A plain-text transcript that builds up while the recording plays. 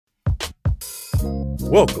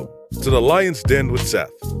Welcome to The Lion's Den with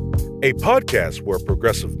Seth, a podcast where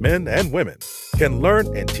progressive men and women can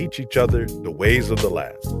learn and teach each other the ways of the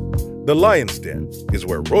land. The Lion's Den is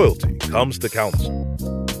where royalty comes to council.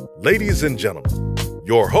 Ladies and gentlemen,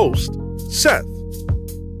 your host, Seth.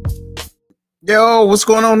 Yo, what's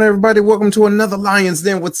going on, everybody? Welcome to another Lion's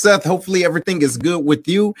Den with Seth. Hopefully everything is good with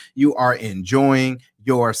you. You are enjoying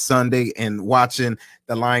your Sunday and watching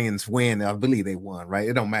the Lions win. I believe they won, right?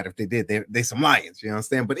 It don't matter if they did. They some Lions, you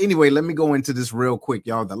understand? But anyway, let me go into this real quick,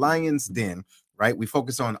 y'all. The Lion's Den, right? We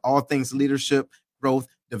focus on all things leadership, growth,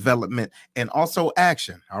 development, and also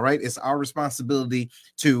action. All right. It's our responsibility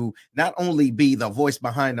to not only be the voice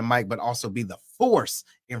behind the mic, but also be the force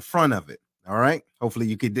in front of it. All right. Hopefully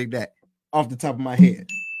you could dig that off the top of my head.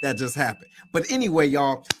 That just happened. But anyway,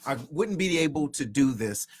 y'all, I wouldn't be able to do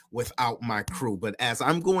this without my crew. But as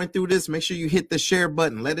I'm going through this, make sure you hit the share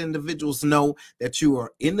button. Let individuals know that you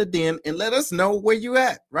are in the den and let us know where you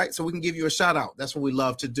at, right? So we can give you a shout out. That's what we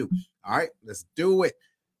love to do. All right, let's do it.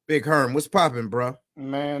 Big Herm, what's popping, bro?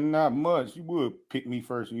 Man, not much. You would pick me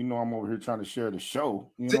first. You know I'm over here trying to share the show.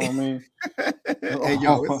 You know what I mean? Hey,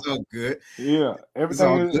 yo, it's so good. Yeah,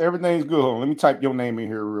 everything's good. Hold on, let me type your name in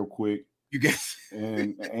here real quick. You guys,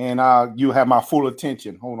 and you have my full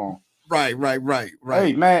attention. Hold on. Right.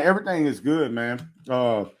 Hey, man, everything is good, man.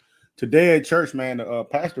 Today at church, man, the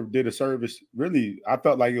pastor did a service. Really, I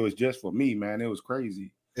felt like it was just for me, man. It was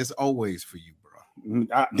crazy. It's always for you,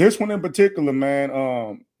 bro. This one in particular,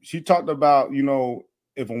 man. She talked about, you know,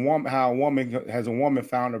 how a woman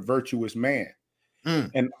found a virtuous man,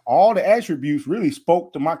 and all the attributes really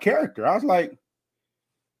spoke to my character. I was like,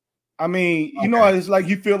 I mean, you know, it's like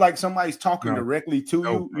you feel like somebody's talking directly to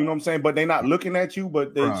you, you know what I'm saying? But they're not looking at you,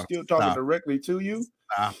 but they're still talking directly to you.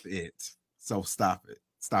 Stop it. So stop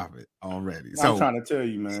it already. I'm trying to tell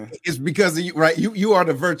you, man. It's because of you, right? You are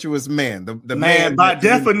the virtuous man. The man by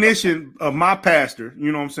definition of my pastor,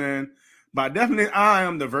 you know what I'm saying? By definition, I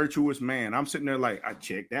am the virtuous man. I'm sitting there like, I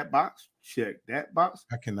check that box. I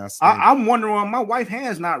cannot say. I'm wondering why my wife's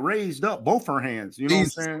hands not raised up, both her hands. You know what I'm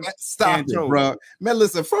saying? Stop it, bro. Man,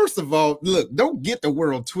 listen, first of all, look, don't get the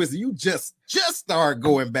world twisted. You just start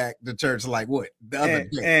going back to church like what? The other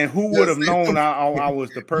day. And who would have known I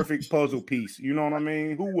was the perfect puzzle piece? You know what I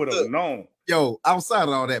mean? Who would have known? Yo, outside of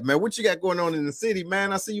all that, man, what you got going on in the city,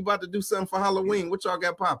 man? I see you about to do something for Halloween. What y'all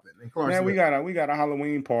got popping? Man, we got a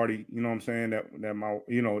Halloween party. You know what I'm saying? That my,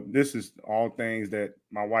 you know, this is all things that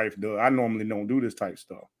my wife does. I normally don't do this type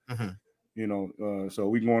stuff. You know, so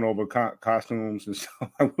we going over costumes and stuff.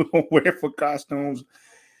 We're gonna wear for costumes,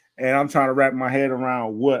 and I'm trying to wrap my head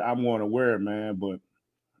around what I'm going to wear, man. But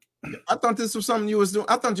I thought this was something you was doing.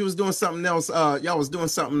 I thought you was doing something else. Y'all was doing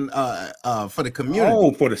something for the community.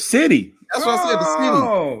 Oh, for the city. That's what I said, the city.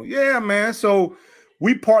 Oh, yeah, man. So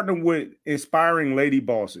we partner with Inspiring Lady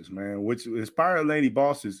Bosses, man, which Inspiring Lady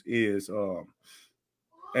Bosses is I'm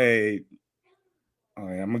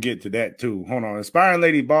gonna get to that too. Hold on. Inspiring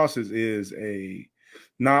Lady Bosses is a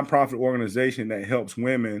nonprofit organization that helps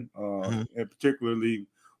women, and particularly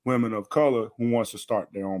women of color who wants to start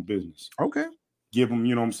their own business. Okay. Give them,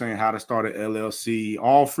 you know what I'm saying, how to start an LLC,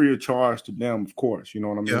 all free of charge to them, of course. You know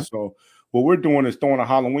what I mean? Yeah. So what we're doing is throwing a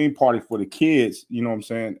Halloween party for the kids, you know what I'm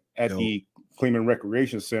saying, at the Cleveland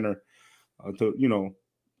Recreation Center to, you know,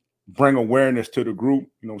 bring awareness to the group,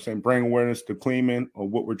 you know what I'm saying, bring awareness to Cleveland of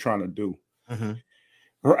what we're trying to do.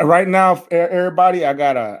 Right now, everybody, I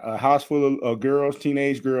got a house full of girls,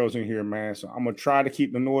 teenage girls in here, man. So I'm going to try to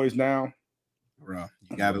keep the noise down. Bro,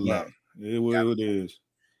 you got to love it is.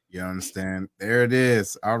 You understand? There it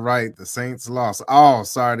is. All right. The Saints lost. Oh,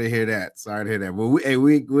 sorry to hear that. Well,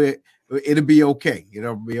 it'll be okay.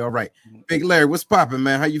 It'll be all right. Big Larry, what's popping,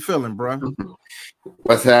 man? How you feeling, bro?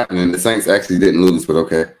 What's happening? The Saints actually didn't lose, but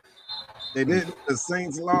okay. They did. The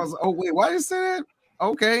Saints lost. Oh, wait. Why did you say that?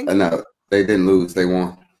 Okay. No, they didn't lose. They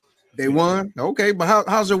won. They won? Okay. But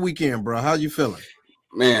how's your weekend, bro? How you feeling?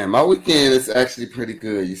 Man, my weekend is actually pretty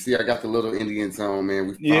good. You see, I got the little Indians on, man.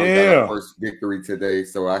 We finally got our first victory today,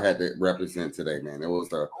 so I had to represent today, man. It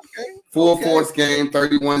was a full force game,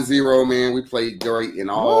 31-0, man. We played great in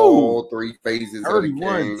all three phases of the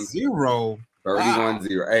game. 31-0.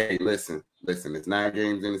 31-0. Hey, listen. It's 9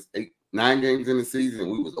 games in the season.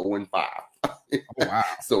 We was 0-5. Wow.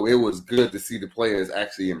 So it was good to see the players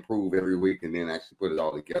actually improve every week and then actually put it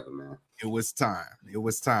all together, man. It was time.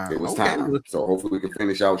 So hopefully we can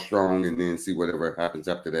finish out strong and then see whatever happens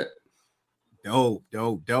after that.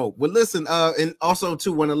 Dope. Well, listen, and also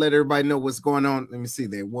too want to let everybody know what's going on. Let me see.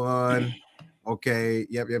 They won. Okay.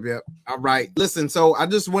 Yep. All right. Listen, so I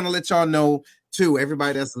just want to let y'all know To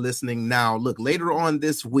everybody that's listening now, look, later on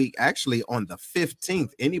this week, actually on the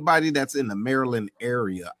 15th, anybody that's in the Maryland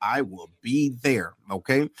area, I will be there.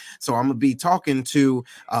 Okay, so I'm gonna be talking to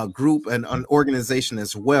a group and an organization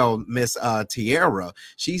as well. Miss Tiara,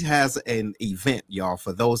 she has an event, y'all,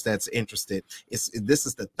 for those that's interested. This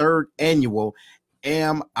is the 3rd annual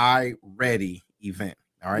Am I Ready event.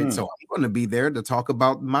 All right, so I'm going to be there to talk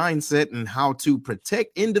about mindset and how to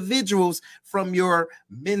protect individuals from your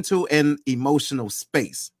mental and emotional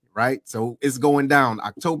space. Right, so it's going down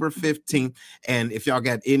October 15th. And if y'all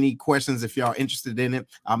got any questions, if y'all interested in it,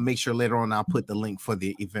 I'll make sure later on I'll put the link for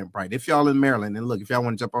the Eventbrite. If y'all in Maryland, and look, if y'all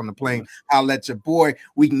want to jump on the plane, I'll let your boy.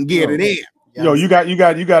 We can get it in. You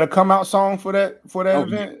got a come out song for that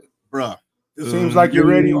event, bro. Seems like you're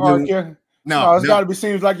ready, R. Kelly. No, it's got to be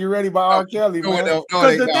Seems Like You're Ready by R. Kelly, man.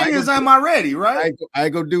 Because the thing is, am I ready, right? I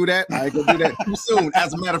ain't gonna do that. I ain't gonna do that too soon.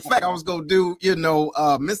 As a matter of fact, I was gonna do,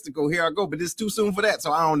 Mystical, Here I Go, but it's too soon for that.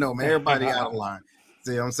 So I don't know, man. Everybody out of line.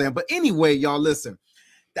 See what I'm saying? But anyway, y'all, listen,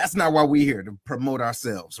 that's not why we're here to promote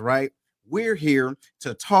ourselves, right? We're here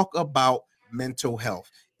to talk about mental health,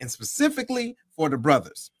 and specifically for the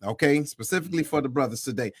brothers, okay? Specifically for the brothers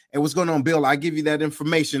today. And what's going on, Bill? I'll give you that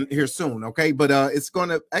information here soon, okay? But it's going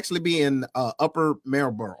to actually be in Upper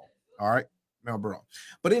Marlboro, all right? Marlboro.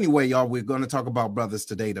 But anyway, y'all, we're going to talk about brothers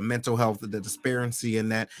today, the mental health, the disparity in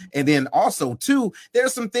that. And then also, too,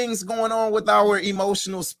 there's some things going on with our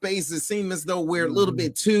emotional space. It seems as though we're a little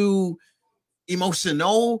bit too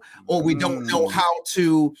emotional, or we don't know how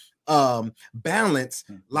to balance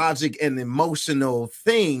logic and emotional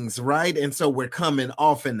things, right? And so we're coming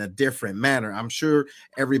off in a different manner. I'm sure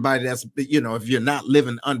everybody that's, if you're not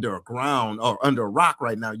living under a ground or under a rock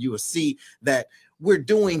right now, you will see that we're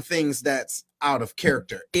doing things that's out of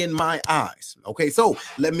character in my eyes. Okay, so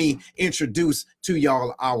let me introduce to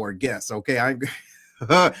y'all our guests. Okay, I'm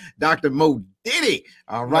Dr. Mo Diddy.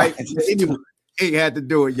 All right. He had to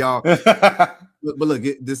do it, y'all. But look,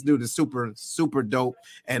 this dude is super, super dope.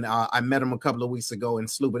 And I met him a couple of weeks ago in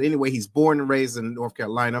SLU. But anyway, he's born and raised in North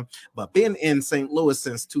Carolina, but been in St. Louis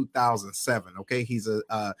since 2007. Okay, he's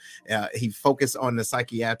he focused on the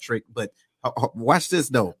psychiatric, but watch this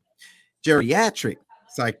though, geriatric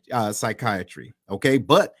psychiatry. Okay,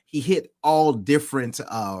 but he hit all different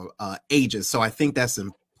ages. So I think that's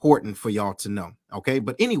important for y'all to know. Okay,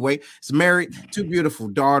 but anyway, he's married, 2 beautiful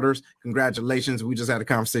daughters. Congratulations. We just had a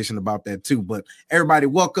conversation about that too. But everybody,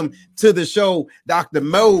 welcome to the show, Dr.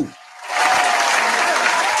 Mo.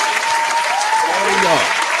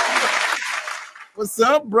 What's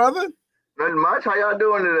up, brother? Nothing much. How y'all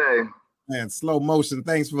doing today? Man, slow motion.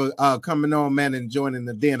 Thanks for coming on, man, and joining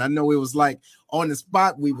the den. I know it was like on the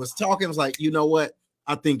spot. We was talking. It was like, you know what?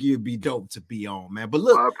 I think you'd be dope to be on, man. But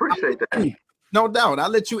look, I appreciate that. No doubt. I'll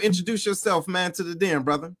let you introduce yourself, man, to the den,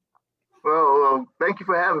 brother. Well, thank you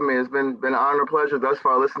for having me. It's been an honor, pleasure thus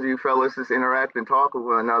far. Listen to you fellas just interact and talk with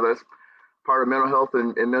one another. That's part of mental health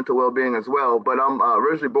and mental well-being as well. But I'm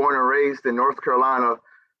originally born and raised in North Carolina.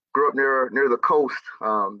 Grew up near the coast.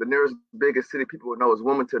 The nearest biggest city people would know is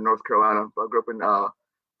Wilmington, North Carolina. But I grew up in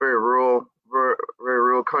very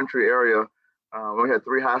rural country area. We had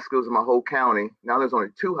 3 high schools in my whole county. Now there's only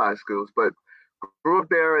 2 high schools, but grew up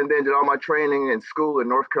there and then did all my training in school in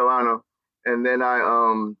North Carolina. And then I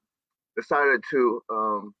decided to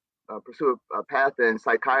pursue a path in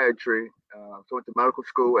psychiatry. So I went to medical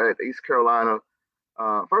school at East Carolina.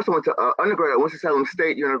 First I went to undergrad at Winston-Salem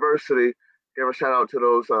State University. Give a shout out to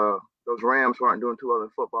those Rams who aren't doing too well in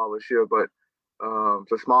football this year, but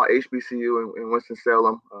it's a small HBCU in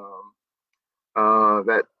Winston-Salem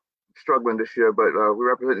that struggling this year, but we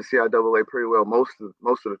represent the CIAA pretty well most of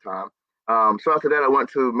the time. So after that, I went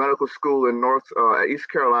to medical school in East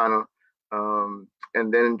Carolina,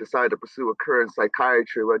 and then decided to pursue a career in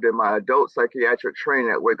psychiatry, where I did my adult psychiatric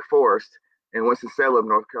training at Wake Forest in Winston-Salem,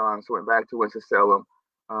 North Carolina. So went back to Winston-Salem,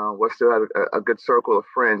 where I still had a good circle of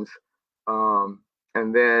friends.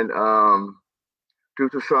 And then due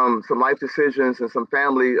to some life decisions and some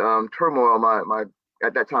family turmoil,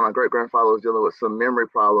 at that time, my great-grandfather was dealing with some memory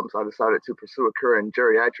problems. I decided to pursue a career in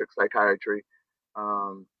geriatric psychiatry,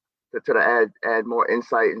 to add more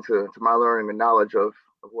insight into my learning and knowledge of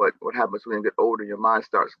what happens when you get older. Your mind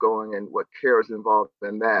starts going, and what care is involved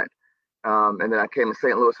in that. And then I came to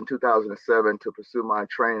St. Louis in 2007 to pursue my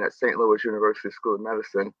training at St. Louis University School of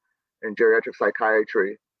Medicine in geriatric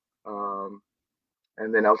psychiatry.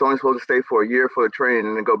 And then I was only supposed to stay for a year for the training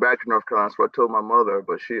and then go back to North Carolina. So I told my mother,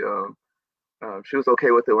 but she was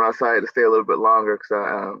okay with it when I decided to stay a little bit longer, because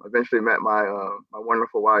I eventually met my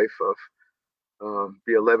wonderful wife of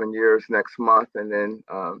be 11 years next month, and then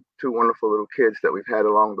 2 wonderful little kids that we've had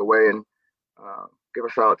along the way. And give a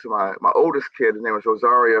shout out to my oldest kid. His name is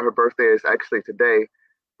Rosaria. Her birthday is actually today.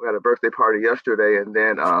 We had a birthday party yesterday, and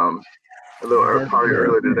then a little party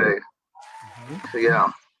earlier today. So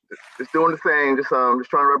yeah, just doing the thing. Just trying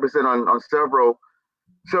to represent on several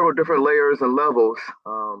different layers and levels.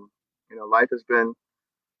 Life has been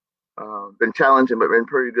challenging, but been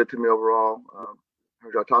pretty good to me overall.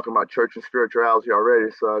 Heard y'all talking about church and spirituality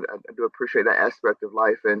already, so I do appreciate that aspect of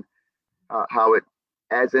life and how it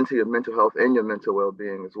adds into your mental health and your mental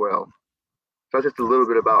well-being as well. So that's just a little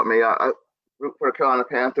bit about me. I root for the Carolina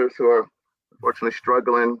Panthers, who are unfortunately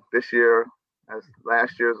struggling this year as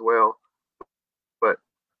last year as well. But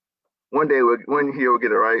one day, one year we'll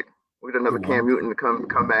get it right. We'll get another Cam Newton to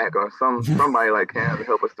come back, or somebody like Cam to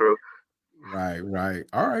help us through. Right.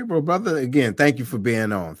 All right, bro, brother. Again, thank you for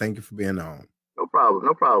being on. No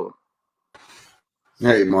problem.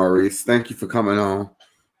 Hey, Maurice, thank you for coming on.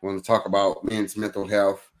 I want to talk about men's mental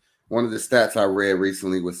health. One of the stats I read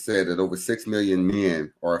recently was said that over 6 million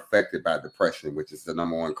men are affected by depression, which is the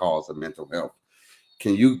 -- cause of mental health.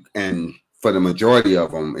 And for the majority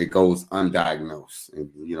of them, it goes undiagnosed.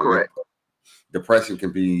 And, correct. Depression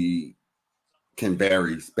can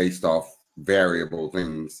vary based off variable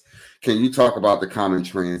things. Can you talk about the common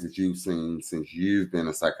trends that you've seen since you've been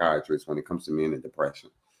a psychiatrist when it comes to men and depression?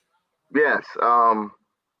 Yes. I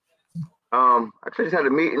actually just had a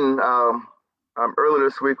meeting earlier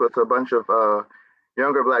this week with a bunch of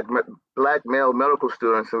younger black male medical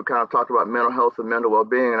students who kind of talked about mental health and mental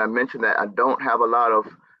well-being. And I mentioned that I don't have a lot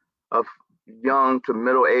of young to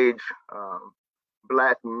middle age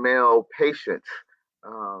black male patients,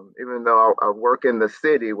 even though I work in the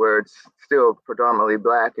city where it's still predominantly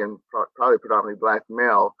black and probably predominantly black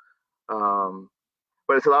male.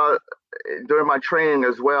 But it's a lot during my training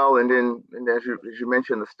as well, and as you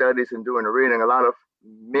mentioned, the studies and doing the reading, a lot of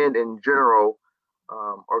men in general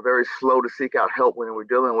are very slow to seek out help when we're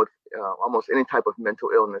dealing with almost any type of mental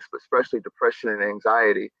illness, but especially depression and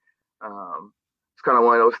anxiety. It's kind of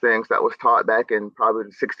one of those things that was taught back in probably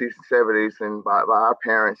the 60s and 70s and by our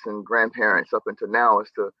parents and grandparents up until now,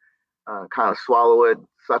 is to kind of swallow it,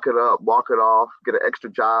 suck it up, walk it off, get an extra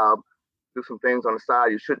job, do some things on the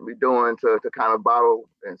side you shouldn't be doing to kind of bottle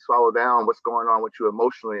and swallow down what's going on with you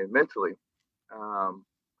emotionally and mentally.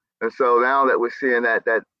 And so now that we're seeing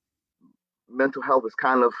that mental health is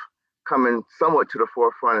kind of coming somewhat to the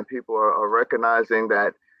forefront, and people are recognizing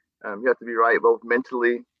that you have to be right both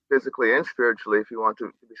mentally, physically, and spiritually if you want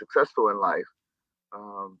to be successful in life.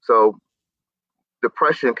 So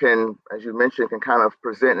depression can, as you mentioned, can kind of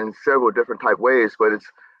present in several different type ways, but it's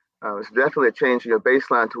definitely a change in your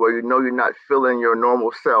baseline to where you're not feeling your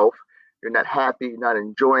normal self. You're not happy. You're not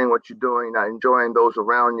enjoying what you're doing. You're not enjoying those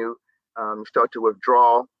around you. You start to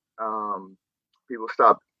withdraw. People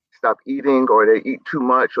stop eating, or they eat too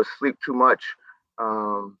much or sleep too much.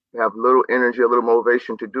 They have little energy, a little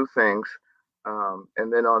motivation to do things.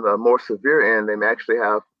 And then on the more severe end, they may actually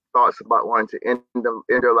have thoughts about wanting to end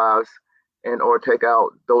their lives and or take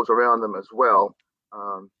out those around them as well.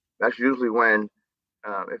 That's usually when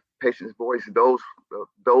if patients voice those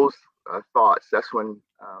thoughts, that's when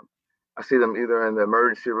I see them either in the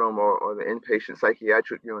emergency room or the inpatient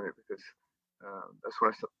psychiatric unit, because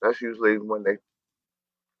that's usually when they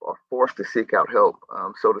are forced to seek out help,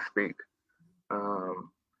 so to speak.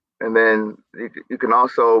 And then you can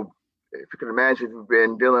also, if you can imagine, if you've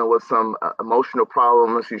been dealing with some emotional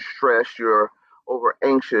problems, you're stressed, you're over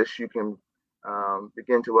anxious, you can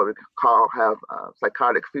begin to what we call have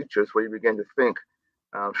psychotic features, where you begin to think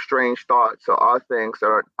strange thoughts or odd things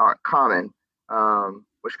that aren't common,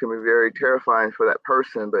 which can be very terrifying for that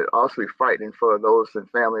person, but also be frightening for those in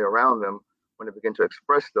family around them when they begin to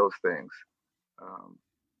express those things.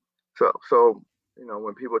 So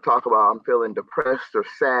when people talk about I'm feeling depressed or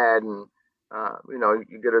sad, and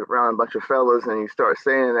you get around a bunch of fellas and you start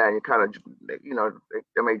saying that, and you kind of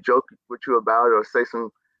they may joke with you about it or say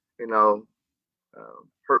some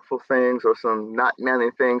hurtful things or some not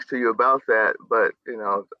manly things to you about that, but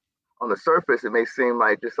on the surface it may seem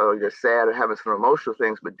like just you're sad or having some emotional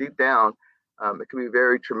things, but deep down it can be a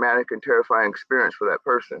very traumatic and terrifying experience for that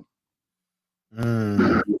person.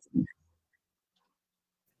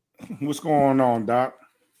 What's going on, Doc?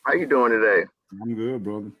 How you doing today? I'm good,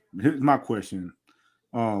 brother. Here's my question.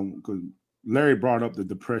 Because Larry brought up the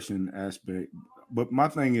depression aspect, but my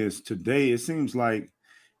thing is, today it seems like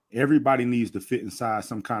everybody needs to fit inside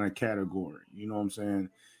some kind of category. You know what I'm saying?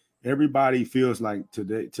 Everybody feels like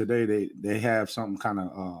today they have some kind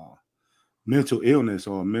of mental illness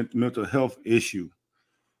or mental health issue.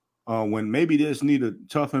 When maybe they just need to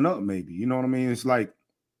toughen up, maybe. You know what I mean? It's like,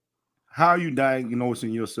 how are you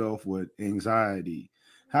diagnosing yourself with anxiety?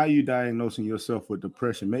 How are you diagnosing yourself with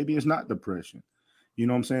depression? Maybe it's not depression. You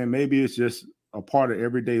know what I'm saying? Maybe it's just a part of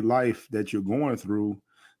everyday life that you're going through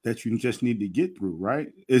that you just need to get through, right?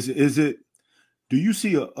 Is it, do you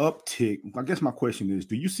see an uptick? I guess my question is,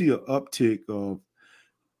 do you see an uptick of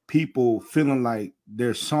people feeling like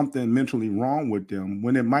there's something mentally wrong with them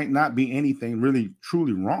when it might not be anything really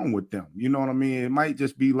truly wrong with them? You know what I mean? It might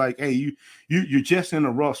just be like, hey, you're just in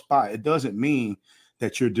a rough spot. It doesn't mean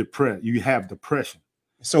that you're depressed. You have depression.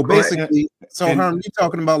 So basically, Herm, you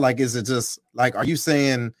talking about like, is it just like, are you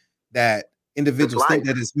saying that individuals think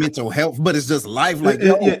that it's mental health, but it's just life? Like,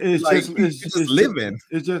 it's like, just living.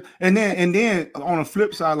 It's just, and then on the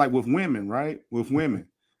flip side, like with women, right? With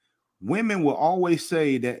women will always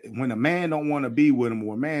say that when a man don't want to be with them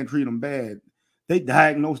or a man treat them bad, they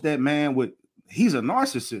diagnose that man with, he's a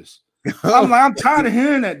narcissist. I'm tired of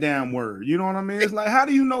hearing that damn word. You know what I mean? It's like, how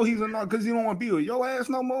do you know he's a narcissist? Because he don't want to be with your ass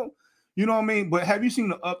no more. You know what I mean? But have you seen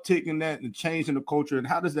the uptick in that and change in the culture, and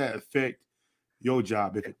how does that affect your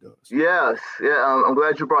job if it does? Yes, yeah. I'm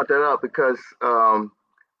glad you brought that up because I'm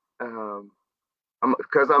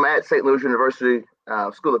at St. Louis University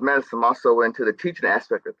School of Medicine. I'm also into the teaching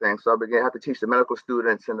aspect of things. So I have to teach the medical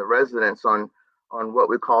students and the residents on what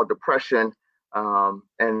we call depression, and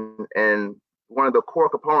one of the core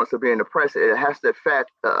components of being depressed, it has to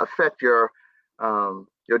affect your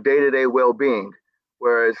day-to-day well-being.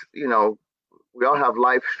 Whereas, you know, we all have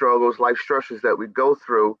life struggles, life stressors that we go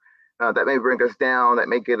through that may bring us down, that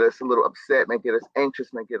may get us a little upset, may get us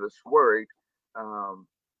anxious, may get us worried.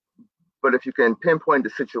 But if you can pinpoint the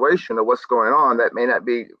situation of what's going on, that may not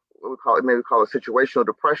be what we call a situational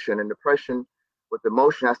depression. And depression with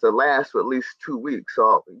emotion has to last for at least 2 weeks.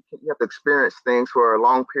 So you have to experience things for a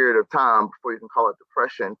long period of time before you can call it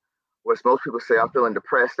depression. Whereas most people say, I'm feeling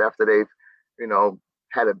depressed after they've, you know,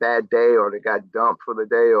 had a bad day, or they got dumped for the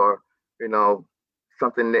day, or, you know,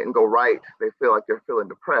 something didn't go right. They feel like they're feeling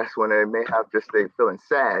depressed when they may have just they feeling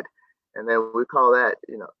sad. And then we call that,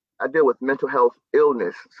 you know, I deal with mental health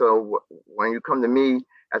illness. So when you come to me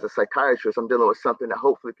as a psychiatrist, I'm dealing with something that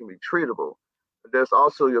hopefully can be treatable. But there's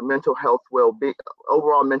also your mental health well-being,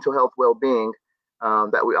 overall mental health well-being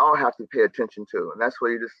that we all have to pay attention to. And that's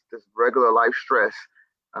where you just regular life stress,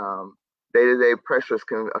 day-to-day pressures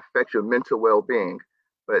can affect your mental well-being.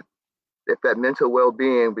 But if that mental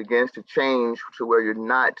well-being begins to change to where you're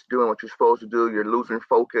not doing what you're supposed to do, you're losing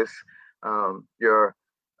focus, you're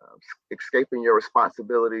escaping your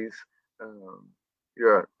responsibilities,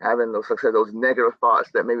 you're having those, like I said, those negative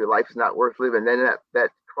thoughts that maybe life is not worth living, then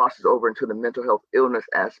that crosses over into the mental health illness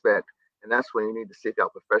aspect, and that's when you need to seek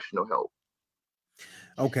out professional help.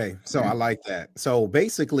 Okay, so I like that. So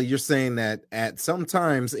basically, you're saying that at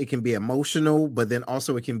sometimes it can be emotional, but then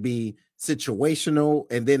also it can be situational,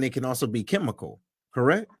 and then it can also be chemical.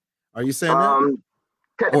 Correct? Are you saying that?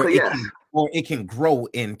 Technically, yes. Or it can grow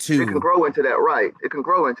into. It can grow into that, right? It can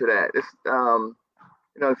grow into that. It's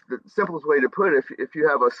you know, the simplest way to put it, if you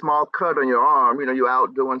have a small cut on your arm, you know, you're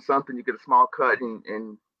out doing something, you get a small cut,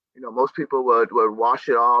 and you know, most people would wash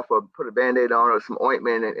it off or put a Band-Aid on or some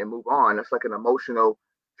ointment and move on. That's like an emotional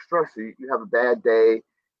stress. You have a bad day,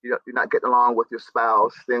 you're not getting along with your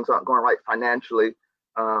spouse, things aren't going right financially,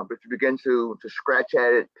 but you begin to scratch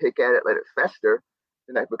at it, pick at it, let it fester,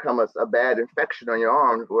 then that becomes a bad infection on your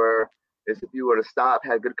arms, where if you were to stop,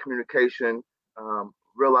 had good communication,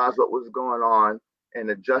 realize what was going on, and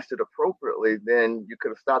adjust it appropriately, then you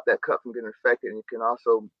could have stopped that cut from getting infected, and you can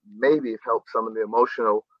also maybe help some of the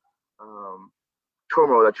emotional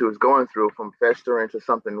turmoil that you was going through from festering to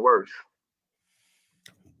something worse.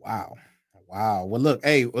 Wow. Well, look,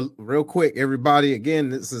 hey, real quick, everybody, again,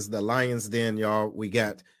 this is the Lion's Den, y'all. We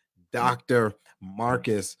got Dr.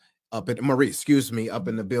 Marcus up in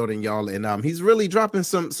the building, y'all, and he's really dropping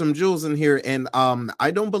some jewels in here, and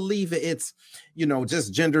I don't believe it's, you know,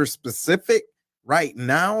 just gender specific right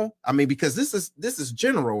now. I mean, because this is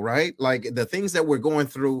general, right? Like the things that we're going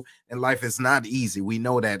through in life is not easy. We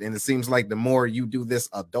know that. And it seems like the more you do this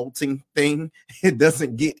adulting thing, it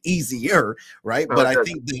doesn't get easier, right? But I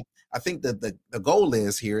think that the goal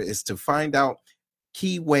is to find out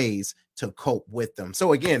key ways to cope with them.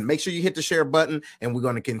 So again, make sure you hit the share button, and we're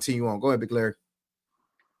going to continue on. Go ahead, Big Larry.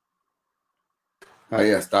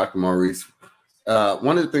 Yes, Dr. Maurice.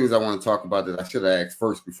 One of the things I want to talk about that I should have asked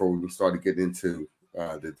first before we started getting into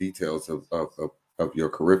the details of your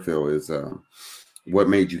career field is what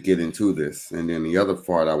made you get into this? And then the other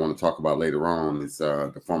part I want to talk about later on is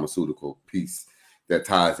the pharmaceutical piece that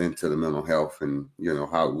ties into the mental health and, you know,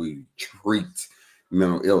 how we treat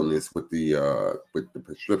mental illness with the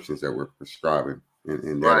prescriptions that we're prescribing.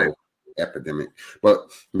 And that'll epidemic.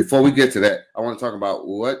 But before we get to that, I want to talk about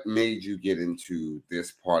what made you get into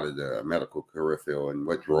this part of the medical career field and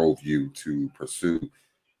what drove you to pursue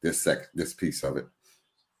this piece of it.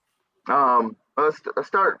 I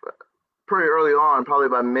start pretty early on, probably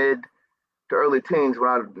by mid to early teens, when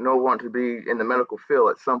I want to be in the medical field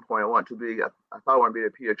at some point. I thought I wanted to be a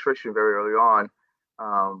pediatrician very early on.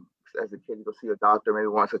 As a kid, you go see a doctor maybe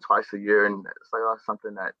once or twice a year, and it's like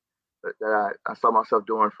something that I saw myself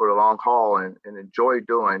doing for the long haul and enjoyed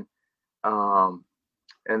doing. And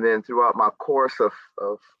then throughout my course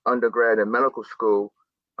of undergrad and medical school,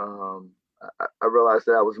 I realized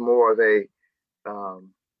that I was more of a,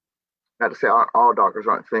 not to say all doctors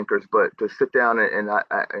aren't thinkers, but to sit down and I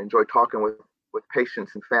enjoy talking with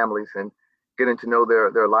patients and families and getting to know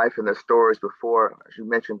their life and their stories before, as you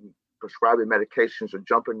mentioned, prescribing medications or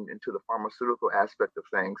jumping into the pharmaceutical aspect of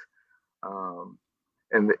things.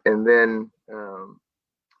 And then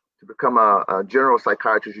to become a general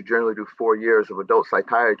psychiatrist, you generally do 4 years of adult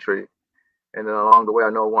psychiatry. And then along the way, I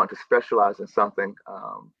know I wanted to specialize in something.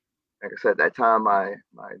 Like I said, at that time, my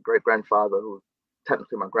great-grandfather, who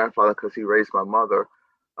technically my grandfather because he raised my mother,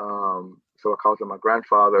 so I called him my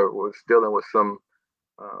grandfather, was dealing with some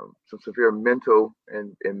severe mental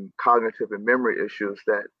and cognitive and memory issues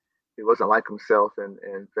that he wasn't like himself,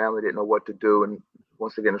 and family didn't know what to do. And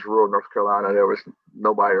once again, it's rural North Carolina. There was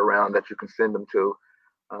nobody around that you can send them to.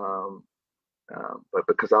 But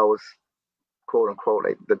because I was, quote unquote,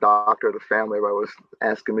 like the doctor of the family, everybody was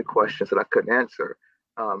asking me questions that I couldn't answer.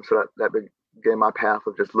 So that began my path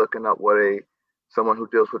of just looking up what someone who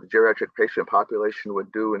deals with the geriatric patient population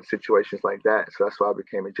would do in situations like that. So that's why I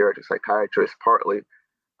became a geriatric psychiatrist partly.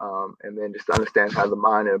 And then just to understand how the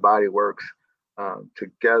mind and the body works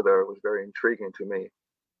together was very intriguing to me.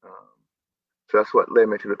 So that's what led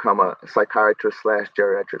me to become a psychiatrist /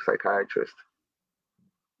 geriatric psychiatrist.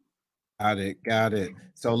 Got it.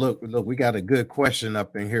 So look, we got a good question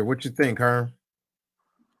up in here. What you think, Herm?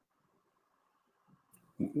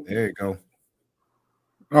 There you go.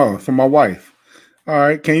 Oh, from my wife. All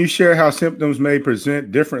right. Can you share how symptoms may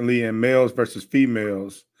present differently in males versus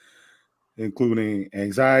females, including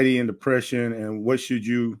anxiety and depression, and what should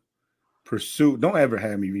you pursue? Don't ever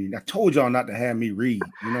have me read. I told y'all not to have me read.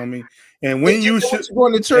 You know what I mean? And when you should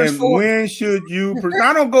going to church for? When should you?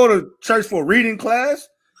 I don't go to church for a reading class.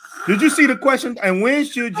 Did you see the question? And when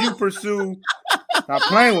should you pursue? Stop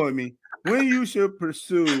playing with me. When you should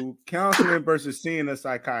pursue counseling versus seeing a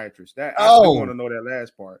psychiatrist? I want to know that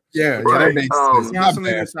last part. Yeah, that makes sense.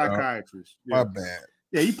 Counseling and psychiatrist. Yeah. My bad.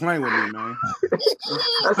 Yeah, you playing with me, man.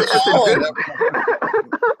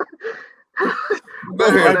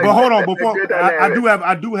 But hold on, before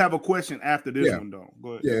I do have a question after this one though.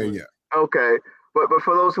 Go ahead. Yeah. Okay, but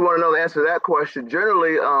for those who want to know the answer to that question,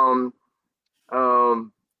 generally,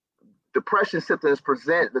 depression symptoms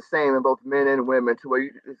present the same in both men and women. To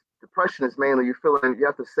where depression is mainly you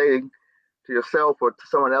have to say to yourself or to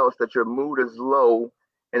someone else that your mood is low,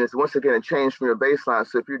 and it's once again a change from your baseline.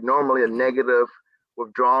 So if you're normally a negative,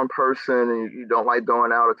 withdrawn person and you don't like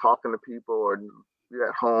going out or talking to people, or you're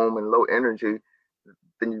at home and low energy,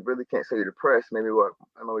 then you really can't say you're depressed. Maybe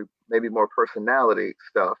more personality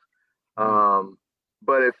stuff.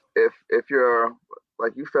 But if you're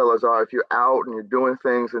like you fellas are, if you're out and you're doing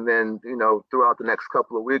things, and then throughout the next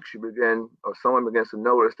couple of weeks someone begins to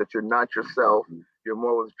notice that you're not yourself, you're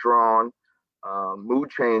more withdrawn, mood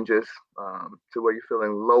changes to where you're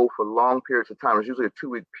feeling low for long periods of time. It's usually a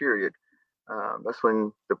 2-week period. That's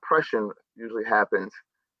when depression usually happens.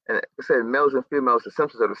 And like I said, males and females, the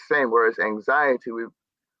symptoms are the same. Whereas anxiety,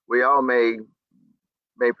 we all may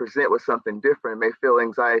present with something different, may feel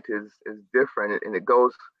anxiety is different, and it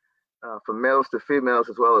goes from males to females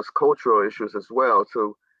as well as cultural issues as well.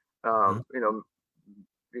 So,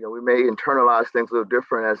 we may internalize things a little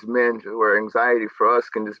different as men, where anxiety for us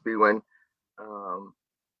can just be when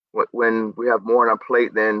we have more on our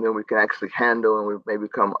plate than we can actually handle, and we may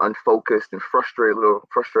become unfocused and frustrated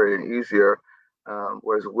and easier.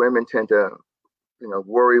 Whereas women tend to,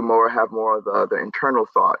 worry more, have more of the internal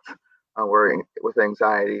thoughts, worrying with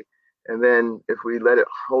anxiety. And then if we let it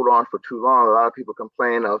hold on for too long, a lot of people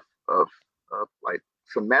complain of like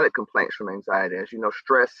somatic complaints from anxiety. As you know,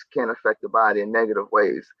 stress can affect the body in negative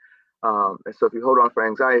ways. And so if you hold on for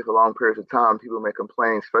anxiety for long periods of time, people may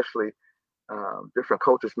complain, especially different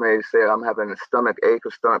cultures may say, I'm having a stomach ache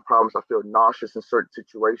or stomach problems. I feel nauseous in certain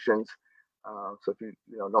situations. So if you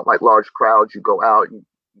don't like large crowds, you go out, you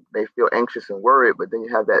may feel anxious and worried, but then you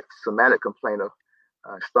have that somatic complaint of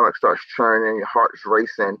stomach starts churning, your heart's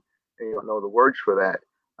racing, and you don't know the words for that.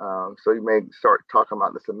 So you may start talking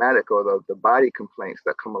about the somatic or the body complaints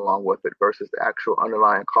that come along with it versus the actual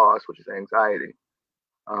underlying cause, which is anxiety.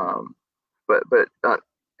 But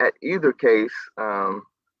at either case,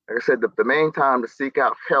 like I said, the main time to seek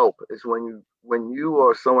out help is when you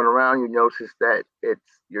or someone around you notices that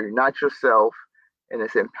you're not yourself, and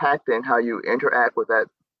it's impacting how you interact with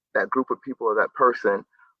that group of people or that person,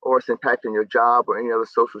 or it's impacting your job or any other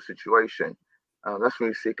social situation. That's when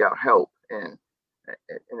you seek out help. And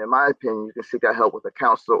in my opinion, you can seek out help with a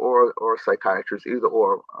counselor or a psychiatrist, either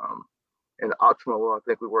or. In the optimal world, I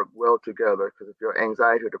think we work well together, because if your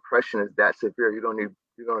anxiety or depression is that severe, you're gonna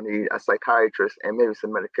need a psychiatrist and maybe some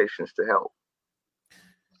medications to help.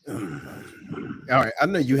 All right, I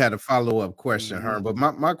know you had a follow-up question, Herm, but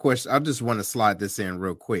my question, I just want to slide this in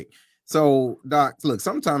real quick. So, Doc, look,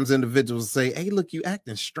 sometimes individuals say, hey, look, you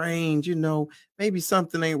acting strange, maybe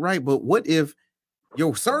something ain't right. But what if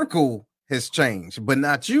your circle has changed, but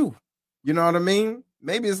not you? You know what I mean?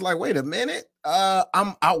 Maybe it's like, wait a minute,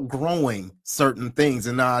 I'm outgrowing certain things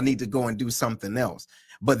and now I need to go and do something else.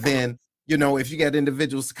 But then, if you got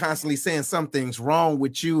individuals constantly saying something's wrong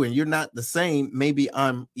with you and you're not the same, maybe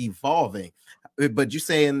I'm evolving. But you're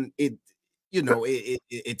saying it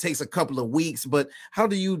takes a couple of weeks, but how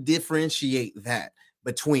do you differentiate that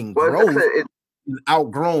between growth,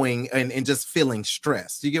 outgrowing, and just feeling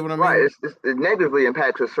stressed? You get what I mean? Right. It negatively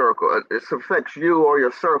impacts your circle. It affects you or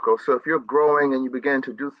your circle. So if you're growing and you begin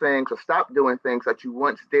to do things or stop doing things that you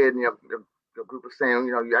once did, and your group is saying,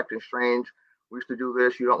 you're acting strange, we used to do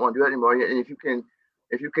this, you don't want to do that anymore. And if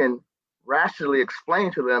you can rationally explain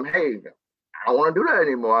to them, hey, I don't want to do that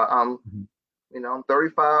anymore. I'm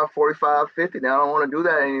 35, 45, 50 now. I don't want to do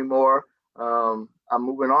that anymore. I'm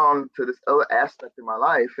moving on to this other aspect of my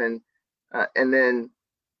life. And then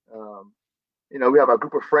we have our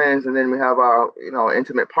group of friends, and then we have our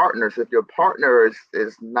intimate partners. If your partner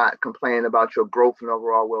is not complaining about your growth and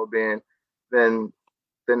overall well-being, then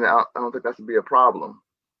I don't think that should be a problem.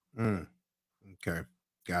 Okay,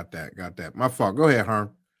 got that. My fault. Go ahead,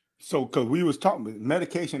 Herm. So, because we was talking,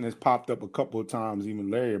 medication has popped up a couple of times. Even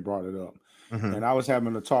Larry brought it up, and I was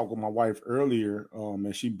having a talk with my wife earlier,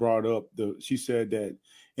 and she brought up she said that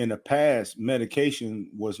in the past, medication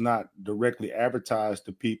was not directly advertised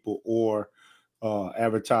to people or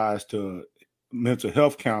advertised to mental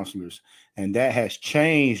health counselors, and that has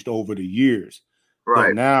changed over the years.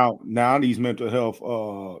 Right. That now these mental health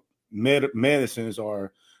medicines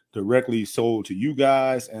are directly sold to you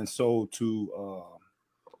guys and sold to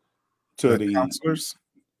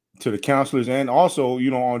the counselors, and also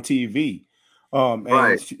on TV.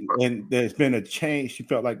 And there's been a change. She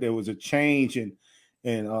felt like there was a change in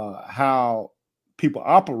how people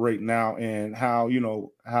operate now and how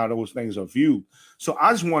those things are viewed. So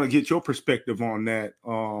I just want to get your perspective on that.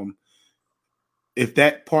 If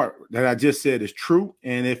that part that I just said is true,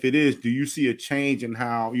 and if it is, do you see a change in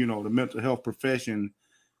how the mental health profession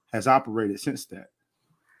has operated since that?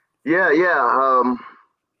 Yeah.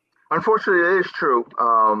 Unfortunately, it is true.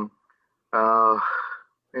 I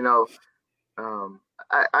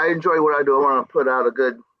enjoy what I do. I want to put out a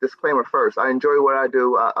good disclaimer first. I enjoy what I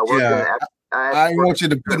do. I work in. I don't want you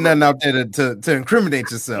to put nothing out there to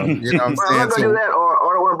incriminate yourself. You know what I'm saying? I'm not gonna do that, or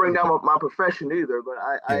I don't want to bring down my profession either. But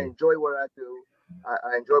I enjoy what I do.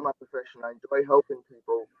 I enjoy my profession. I enjoy helping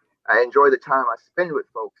people. I enjoy the time I spend with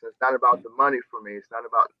folks. It's not about the money for me. It's not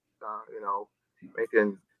about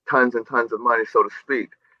making tons and tons of money, so to speak.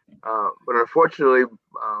 But unfortunately,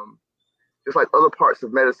 just like other parts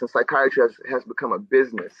of medicine, psychiatry has become a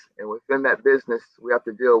business, and within that business, we have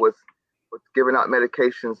to deal with giving out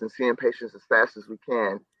medications and seeing patients as fast as we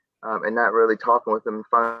can, and not really talking with them and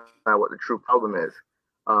finding out what the true problem is.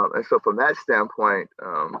 And so, from that standpoint,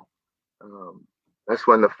 that's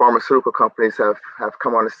when the pharmaceutical companies have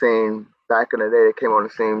come on the scene. Back in the day, they came on the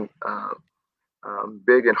scene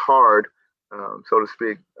big and hard, so to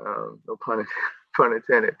speak. No pun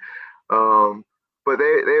intended. But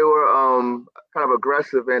they were kind of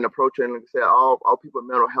aggressive in approaching, like I said, all people with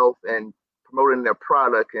mental health and promoting their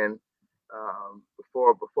product. And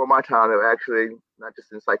before my time, they were actually, not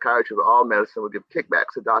just in psychiatry, but all medicine, would give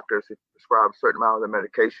kickbacks to doctors who prescribe a certain amount of the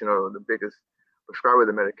medication, or the biggest prescriber of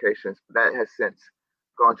the medications. That has since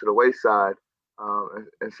gone to the wayside.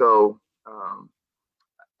 And so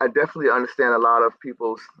I definitely understand a lot of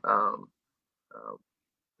people's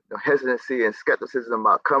hesitancy and skepticism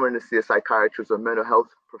about coming to see a psychiatrist or mental health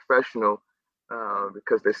professional,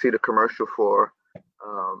 because they see the commercial for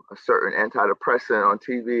a certain antidepressant on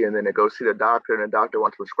TV, and then they go see the doctor, and the doctor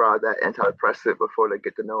wants to prescribe that antidepressant before they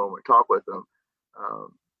get to know them or talk with them.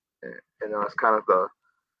 And it's kind of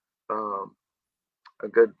a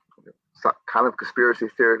good some kind of conspiracy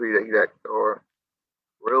theory that or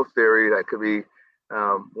real theory that could be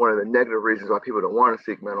one of the negative reasons why people don't want to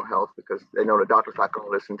seek mental health, because they know the doctor's not going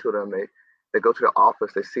to listen to them. They go to the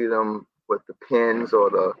office, they see them with the pens or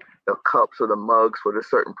the cups or the mugs for this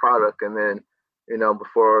certain product, and then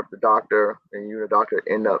before the doctor and you and the doctor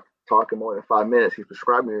end up talking more than 5 minutes, he's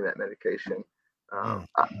prescribing you that medication.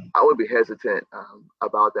 I would be hesitant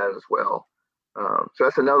about that as well. So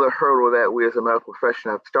that's another hurdle that we as a medical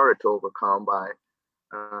profession have started to overcome by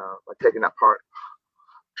taking that part,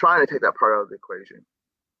 trying to take that part out of the equation.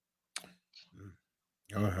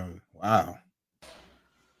 Wow.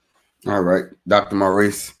 All right, Dr.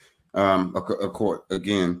 Maurice.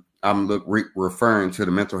 Again, I'm referring to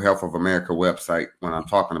the Mental Health of America website when I'm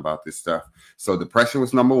talking about this stuff. So depression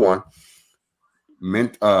was number one.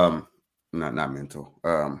 Not mental.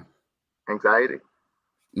 Anxiety.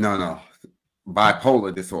 No.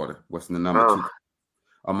 Bipolar disorder was the number two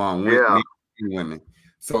among men and women.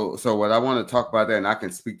 So what I want to talk about that, and I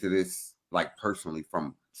can speak to this like personally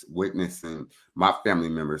from witnessing my family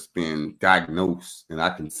members being diagnosed, and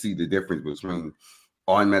I can see the difference between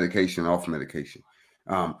on medication, off medication.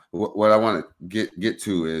 What I want to get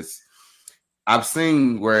to is I've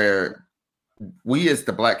seen where we as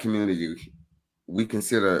the Black community, we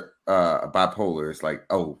consider bipolar. It's like,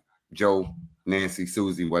 oh, Joe, Nancy,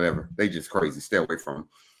 Susie, whatever. They just crazy. Stay away from them.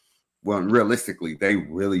 Well, realistically, they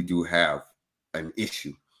really do have an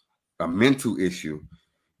issue, a mental issue.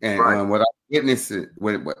 And what I witness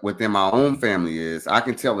within my own family is I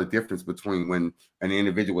can tell the difference between when an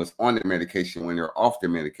individual is on the medication, when they're off the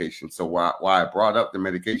medication. So why I brought up the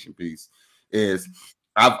medication piece is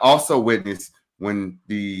I've also witnessed when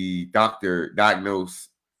the doctor diagnose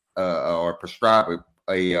or prescribe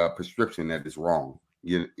a prescription that is wrong.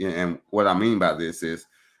 And what I mean by this is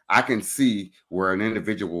I can see where an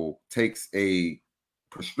individual takes a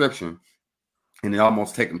prescription and it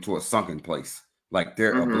almost take them to a sunken place, like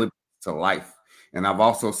they're oblivious to life. And I've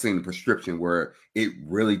also seen the prescription where it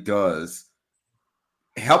really does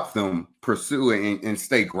help them pursue and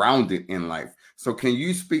stay grounded in life. So can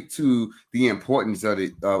you speak to the importance of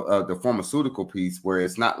the pharmaceutical piece, where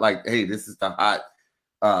it's not like, hey, this is the hot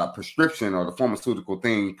prescription or the pharmaceutical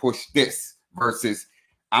thing, push this, versus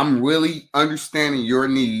I'm really understanding your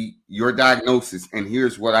need, your diagnosis, and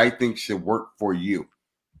here's what I think should work for you.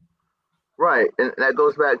 Right, and that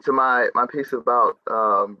goes back to my piece about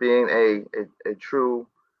being a true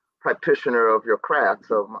practitioner of your craft.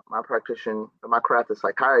 So my craft is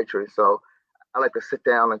psychiatry. So I like to sit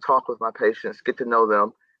down and talk with my patients, get to know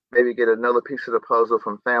them, maybe get another piece of the puzzle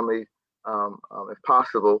from family, if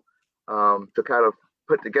possible, to kind of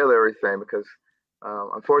put together everything. Because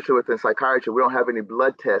unfortunately, within psychiatry, we don't have any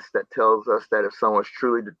blood tests that tells us that if someone's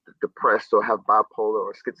truly depressed or have bipolar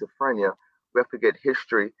or schizophrenia. We have to get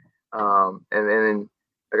history. And then,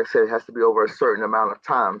 like I said, it has to be over a certain amount of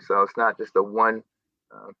time. So it's not just a one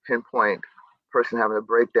pinpoint person having a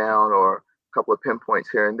breakdown or a couple of pinpoints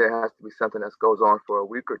here and there. It has to be something that goes on for a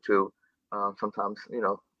week or two, sometimes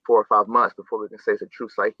 4 or 5 months before we can say it's a true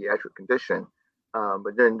psychiatric condition.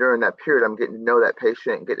 But then during that period, I'm getting to know that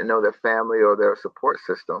patient and getting to know their family or their support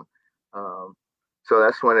system. So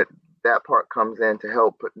that's when that part comes in to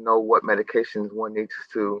help know what medications one needs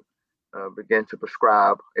to begin to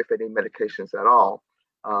prescribe, if they need medications at all.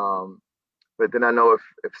 But then I know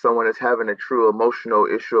if someone is having a true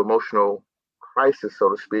emotional crisis, so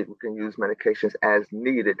to speak, we can use medications as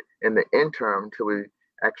needed in the interim till we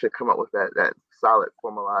actually come up with that solid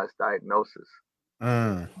formalized diagnosis.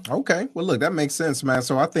 Okay. Well, look, that makes sense, man.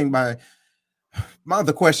 So I think my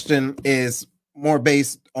other question is more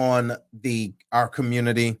based on our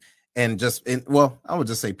community and I would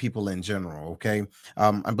just say people in general. Okay.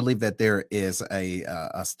 I believe that there is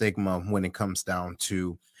a stigma when it comes down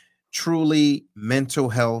to truly mental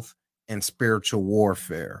health and spiritual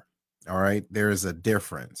warfare. All right. There is a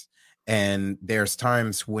difference. And there's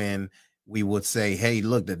times when we would say, hey,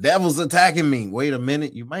 look, the devil's attacking me. Wait a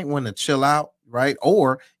minute. You might want to chill out. Right.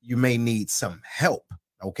 Or you may need some help.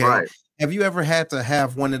 Okay. Right. Have you ever had to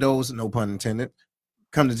have one of those, no pun intended,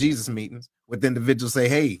 come to Jesus meetings with individuals say,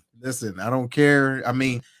 hey, listen, I don't care. I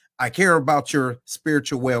mean, I care about your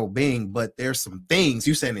spiritual well-being, but there's some things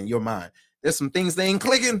you saying in your mind. There's some things that ain't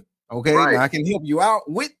clicking. Okay. Right. Now I can help you out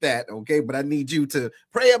with that. Okay. But I need you to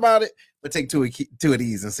pray about it, but take two of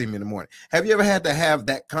these and see me in the morning. Have you ever had to have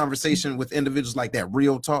that conversation with individuals like that?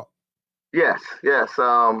 Real talk? Yes.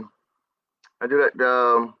 I do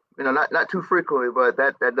that, not too frequently, but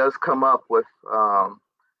that does come up with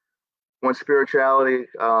when spirituality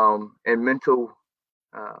and mental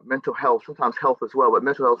health, sometimes health as well, but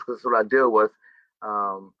mental health is what I deal with.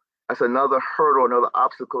 That's another hurdle, another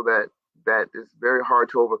obstacle that that is very hard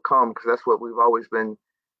to overcome, because that's what we've always been,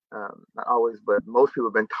 not always, but most people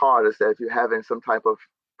have been taught, is that if you're having some type of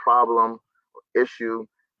problem or issue,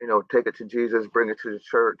 take it to Jesus, bring it to the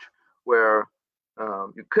church, where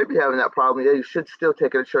you could be having that problem. Yeah, you should still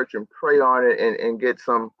take it to church and pray on it, and get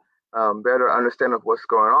some better understanding of what's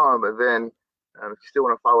going on. But then if you still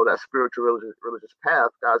want to follow that spiritual religious path,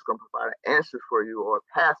 God's going to provide an answer for you, or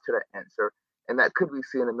a path to that answer. And that could be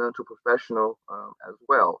seeing a mental professional as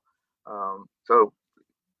well. So,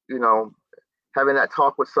 having that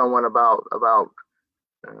talk with someone about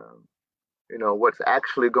um, what's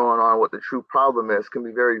actually going on, what the true problem is, can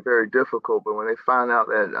be very, very difficult. But when they find out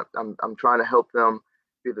that I'm trying to help them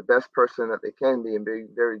be the best person that they can be, and be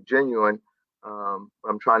very genuine,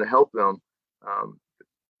 I'm trying to help them.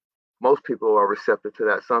 Most people are receptive to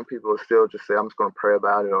that. Some people still just say, I'm just going to pray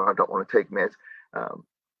about it, or I don't want to take meds,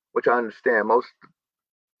 which I understand.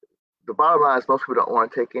 The bottom line is, most people don't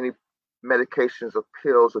want to take any medications or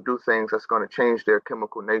pills or do things that's going to change their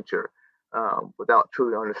chemical nature, without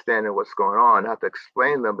truly understanding what's going on. I have to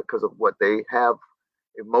explain them, because of what they have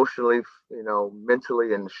emotionally,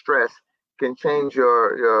 mentally, and stress can change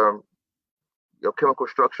your chemical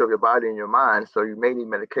structure of your body and your mind. So you may need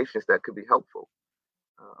medications that could be helpful.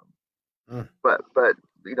 But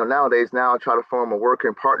nowadays, I try to form a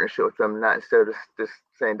working partnership with them, not instead of just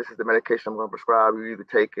saying, this is the medication I'm going to prescribe. You either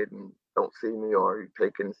take it and don't see me, or you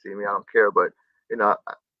take it and see me. I don't care. But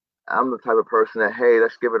I'm the type of person that, hey,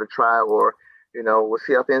 let's give it a try, or we'll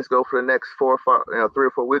see how things go for the next 3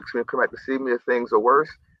 or 4 weeks. When you come back to see me, if things are worse,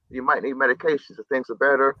 you might need medications. If things are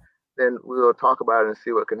better, then we'll talk about it and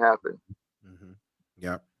see what can happen. Mm-hmm.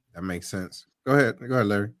 Yeah, that makes sense. Go ahead,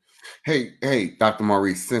 Larry. Hey, Dr.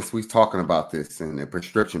 Maurice, since we're talking about this and the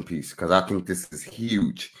prescription piece, because I think this is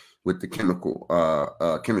huge with the chemical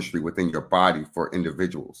chemistry within your body for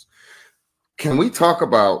individuals. Can we talk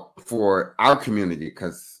about, for our community,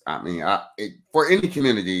 because for any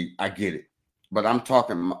community, I get it, but I'm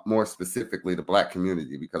talking more specifically the Black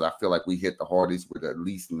community, because I feel like we hit the hardest, with the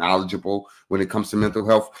least knowledgeable when it comes to mental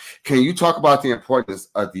health. Can you talk about the importance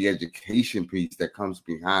of the education piece that comes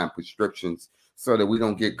behind prescriptions, so that we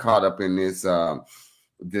don't get caught up in this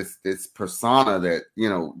this persona that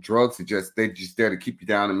drugs are just there to keep you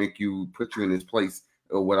down and put you in this place,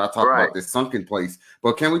 or what I talk about, this sunken place?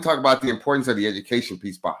 But can we talk about the importance of the education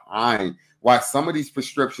piece behind why some of these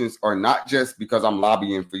prescriptions are not just because I'm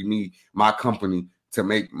lobbying for my company to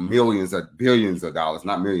make millions or billions of dollars,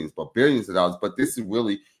 not millions, but billions of dollars, but this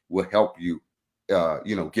really will help you,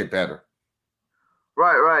 get better.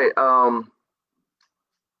 Right.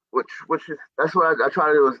 Which is, that's what I try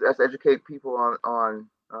to do, is educate people on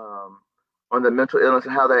the mental illness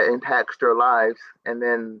and how that impacts their lives, and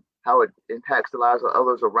then how it impacts the lives of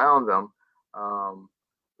others around them.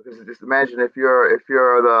 Because just imagine, if you're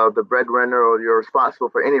the breadwinner, or you're responsible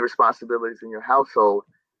for any responsibilities in your household,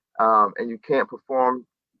 and you can't perform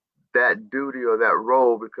that duty or that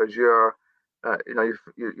role because you're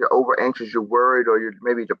over anxious, you're worried, or you're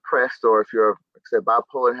maybe depressed, or if you're, like I said,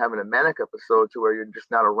 bipolar and having a manic episode to where you're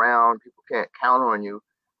just not around, people can't count on you.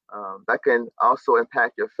 That can also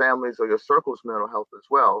impact your families or your circle's mental health as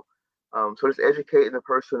well. So just educating the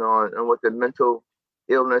person on what the mental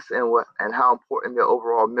illness and how important their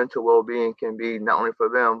overall mental well-being can be, not only for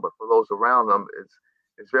them but for those around them,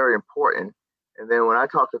 is very important. And then when I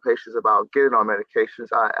talk to patients about getting on medications,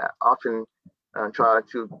 I often try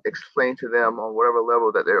to explain to them, on whatever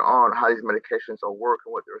level that they're on, how these medications are work,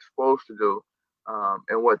 and what they're supposed to do,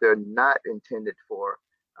 and what they're not intended for,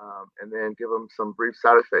 and then give them some brief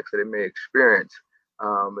side effects that they may experience,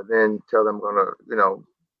 and then tell them I'm going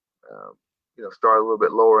to start a little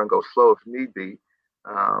bit lower and go slow if need be,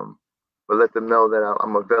 but let them know that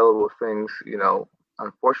I'm available with things.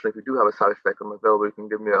 Unfortunately, if you do have a side effect, I'm available. You can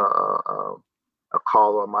give me a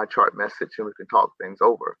call or my chart message, and we can talk things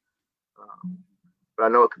over. But I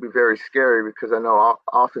know it can be very scary, because I know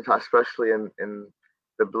oftentimes, especially in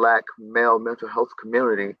the Black male mental health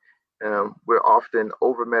community, we're often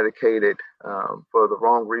over medicated for the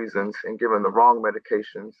wrong reasons, and given the wrong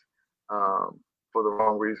medications for the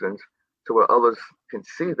wrong reasons, to where others can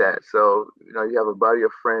see that. So you have a buddy, a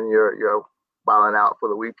friend, you're wilding out for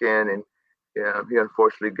the weekend, and he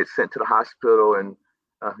unfortunately gets sent to the hospital, and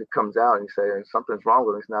he comes out and you say something's wrong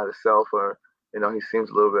with him. He's not himself, or he seems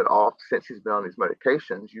a little bit off since he's been on these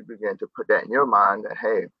medications. You begin to put that in your mind that,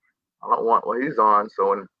 hey, I don't want what he's on. So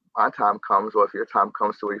when my time comes, or if your time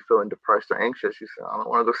comes to where you're feeling depressed or anxious, you say, I don't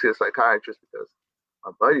want to go see a psychiatrist because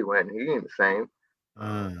my buddy went and he ain't the same.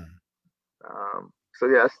 So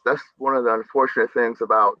yes, that's one of the unfortunate things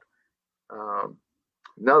about,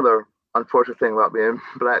 another unfortunate thing about being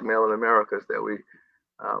Black male in America, is that we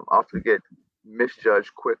often get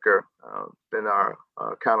misjudged quicker than our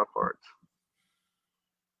counterparts.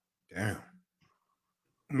 Damn.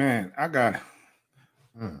 Man, I got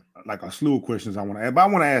like a slew of questions I want to ask, but I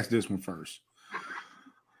want to ask this one first.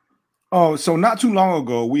 Oh, so not too long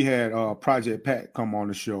ago, we had Project Pat come on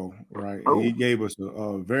the show, right? Oh. And he gave us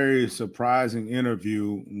a very surprising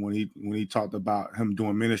interview when he talked about him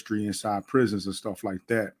doing ministry inside prisons and stuff like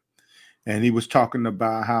that. And he was talking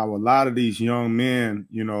about how a lot of these young men,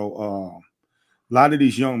 a lot of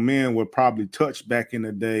these young men were probably touched back in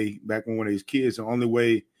the day, back when they was kids. The only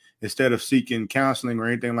way, instead of seeking counseling or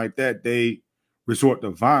anything like that, they resort to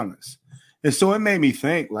violence. And so it made me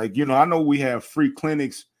think, like, I know we have free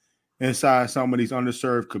clinics inside some of these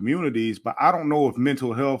underserved communities, but I don't know if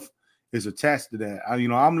mental health is attached to that.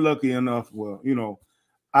 I'm lucky enough,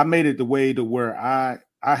 I made it the way to where I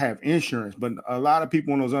have insurance, but a lot of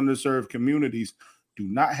people in those underserved communities do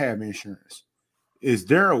not have insurance. Is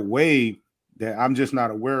there a way that I'm just not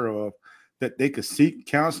aware of that they could seek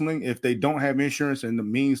counseling if they don't have insurance and the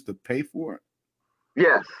means to pay for it?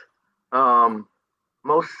 Yes.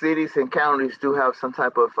 Most cities and counties do have some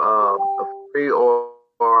type of free or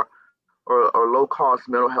low cost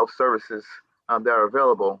mental health services that are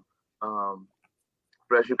available.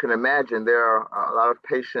 But as you can imagine, there are a lot of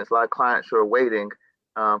patients, a lot of clients who are waiting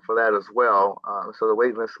for that as well. So the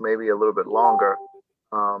wait list may be a little bit longer.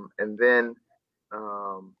 And then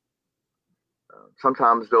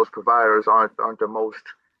sometimes those providers aren't the most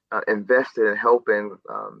invested in helping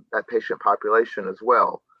that patient population as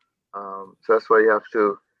well. So that's why you have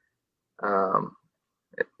to.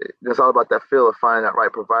 It's all about that feel of finding that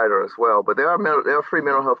right provider as well. But there are free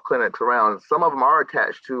mental health clinics around. Some of them are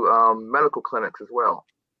attached to medical clinics as well.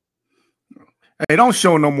 Hey, don't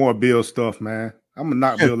show no more Bill stuff, man. I'm gonna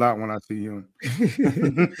knock Bill out when I see him.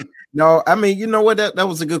 No, I mean, you know what? That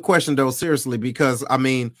was a good question, though. Seriously, because I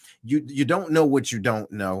mean, you don't know what you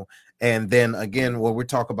don't know, and then again, when we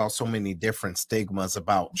talk about so many different stigmas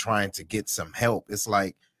about trying to get some help, it's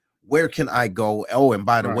like, where can I go? Oh, and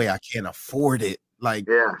by the way, I can't afford it. Like,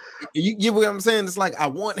 yeah, you get what I'm saying? It's like I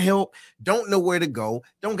want help, don't know where to go,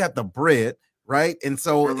 don't got the bread. Right. And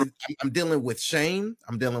so I'm dealing with shame.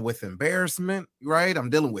 I'm dealing with embarrassment. Right. I'm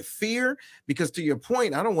dealing with fear because, to your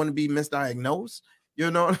point, I don't want to be misdiagnosed.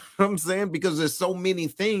 You know what I'm saying? Because there's so many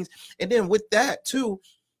things. And then with that, too,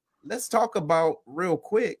 let's talk about real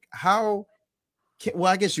quick how.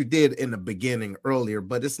 Well, I guess you did in the beginning earlier,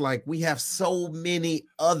 but it's like we have so many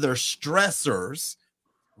other stressors.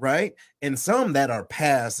 Right. And some that are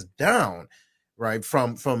passed down. Right.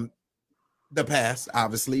 From the past,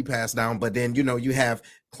 obviously passed down, but then you have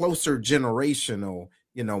closer generational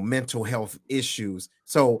mental health issues.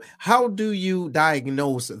 So how do you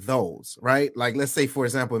diagnose those? Right, like let's say, for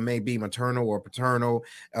example, it may be maternal or paternal,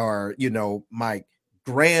 or my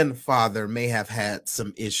grandfather may have had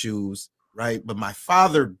some issues, right, but my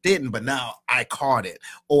father didn't, but now I caught it.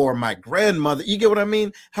 Or my grandmother, you get what I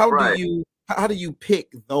mean? How do you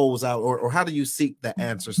pick those out, or how do you seek the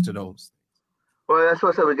answers to those? Well, that's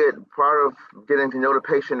what I said. We get part of getting to know the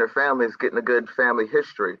patient and their family is getting a good family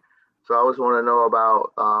history. So I always want to know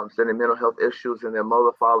about any mental health issues in their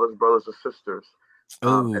mother, fathers, brothers, or sisters,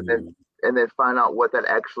 and then find out what that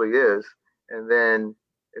actually is. And then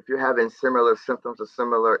if you're having similar symptoms or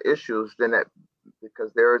similar issues, then that,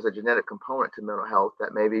 because there is a genetic component to mental health,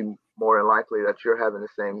 that may be more than likely that you're having the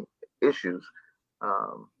same issues. There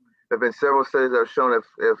have been several studies that have shown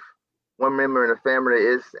if one member in the family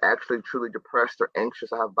is actually truly depressed or anxious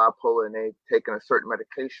or have bipolar and they've taken a certain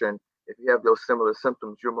medication, if you have those similar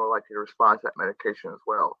symptoms, you're more likely to respond to that medication as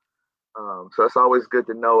well. So it's always good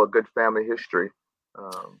to know a good family history.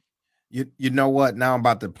 You know what? Now I'm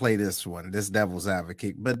about to play this one, this devil's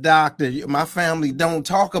advocate. But doctor, my family don't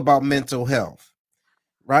talk about mental health,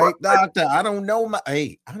 right? Well, doctor, I don't know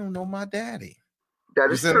my daddy. That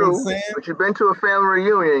is true. But you've been to a family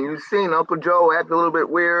reunion, you've seen Uncle Joe act a little bit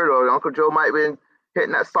weird, or Uncle Joe might have been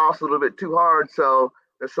hitting that sauce a little bit too hard. So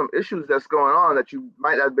there's some issues that's going on that you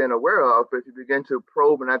might not have been aware of. But if you begin to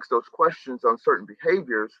probe and ask those questions on certain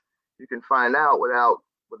behaviors, you can find out without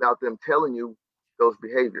them telling you those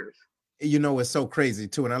behaviors. It's so crazy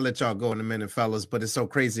too, and I'll let y'all go in a minute, fellas, but it's so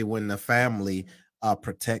crazy when the family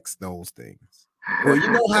protects those things. Well,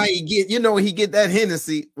 you know how he get that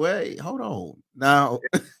Hennessy. Wait, hold on. Now,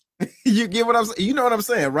 you get what I'm saying? You know what I'm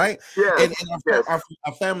saying, right? Yeah. And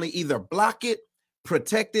our family either block it,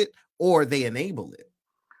 protect it, or they enable it.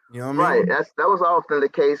 You know what I mean? Right. That was often the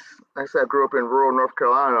case. Like I said, I grew up in rural North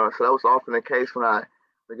Carolina, so that was often the case when I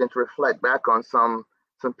began to reflect back on some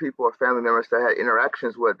people or family members that I had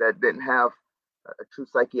interactions with that didn't have a true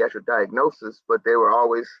psychiatric diagnosis, but they were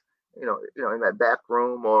always in that back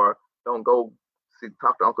room, or don't go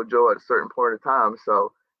talk to Uncle Joe at a certain point of time.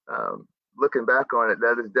 So looking back on it,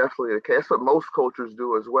 that is definitely the case. That's what most cultures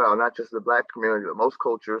do as well, not just the Black community, but most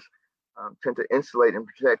cultures tend to insulate and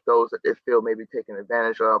protect those that they feel may be taken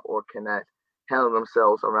advantage of or cannot handle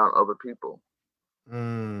themselves around other people.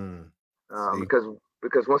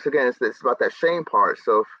 Because once again, it's about that shame part.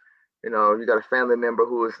 So if you got a family member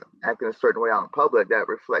who is acting a certain way out in public, that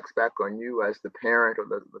reflects back on you as the parent or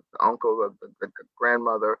the uncle or the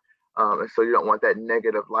grandmother, and so you don't want that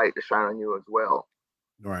negative light to shine on you as well.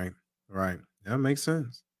 Right. That makes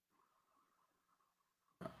sense.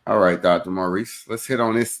 All right, Dr. Maurice, let's hit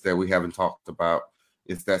on this that we haven't talked about.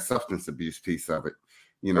 It's that substance abuse piece of it.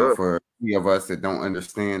 For any of us that don't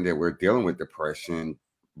understand that we're dealing with depression,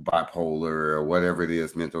 bipolar, or whatever it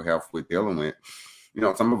is, mental health we're dealing with,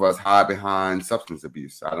 some of us hide behind substance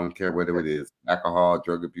abuse. I don't care whether it is alcohol,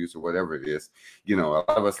 drug abuse, or whatever it is. A lot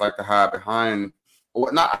of us like to hide behind,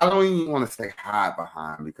 I don't even want to say hide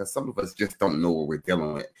behind, because some of us just don't know what we're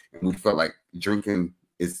dealing with. And we feel like drinking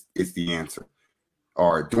is the answer,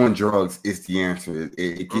 or doing drugs is the answer.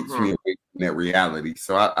 It gets me away from that reality.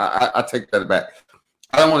 So I take that back.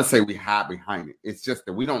 I don't want to say we hide behind it. It's just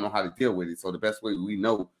that we don't know how to deal with it. So the best way we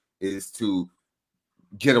know is to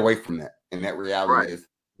get away from that. And that reality is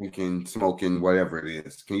drinking, smoking, whatever it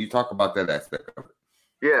is. Can you talk about that aspect of it?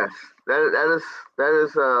 Yes, that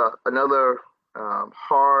is another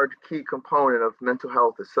hard key component of mental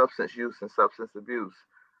health is substance use and substance abuse.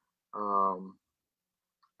 And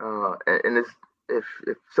it's, if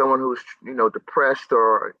someone who's depressed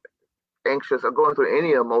or anxious or going through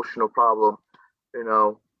any emotional problem,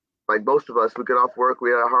 like most of us, we get off work, we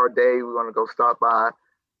had a hard day, we want to go stop by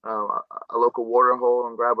a local water hole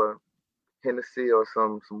and grab a Hennessy or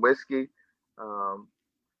some whiskey.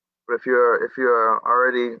 But if you're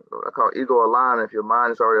already, I call it ego aligned, if your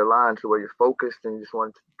mind is already aligned to where you're focused and you just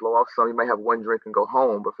want to blow off some, you might have one drink and go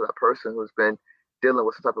home. But for that person who's been dealing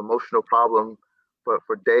with some type of emotional problem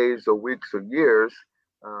for days or weeks or years,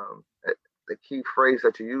 the key phrase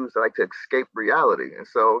that you use, I like to escape reality. And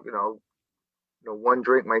so, one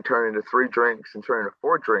drink may turn into 3 drinks and turn into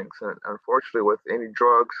 4 drinks. And unfortunately, with any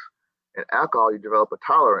drugs and alcohol, you develop a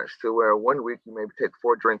tolerance to where one week you maybe take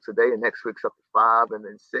 4 drinks a day, and next week's up to 5, and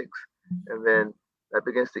then 6, and then that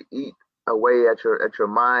begins to eat away at your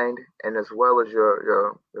mind, and as well as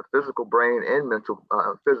your physical brain and mental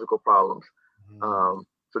physical problems.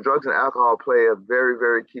 So drugs and alcohol play a very,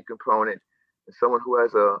 very key component. And someone who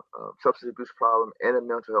has a substance abuse problem and a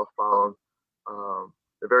mental health problem,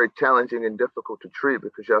 they're very challenging and difficult to treat,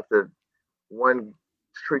 because you have to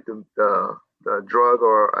treat the drug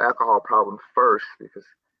or alcohol problem first, because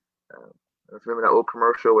remember that old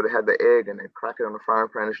commercial where they had the egg and they crack it on the frying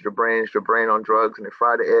pan. It's your brain on drugs, and they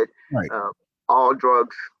fry the egg. Right. All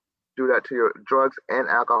drugs do that to drugs and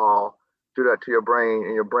alcohol do that to your brain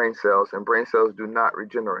and your brain cells, and brain cells do not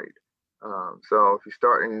regenerate. So if you're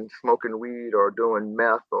starting smoking weed or doing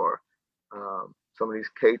meth or some of these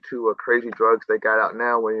K2 or crazy drugs they got out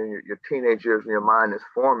now, when you're your teenage years and your mind is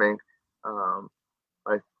forming,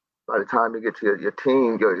 like by the time you get to your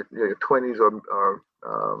teen, your 20s or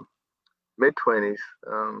mid 20s,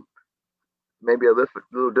 maybe a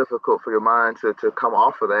little difficult for your mind to come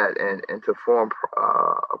off of that and to form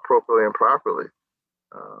appropriately and properly.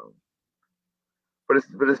 But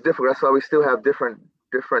it's difficult. That's why we still have different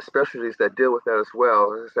specialties that deal with that as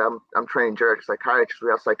well. I'm trained geriatric psychiatrist.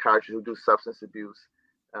 We have psychiatrists who do substance abuse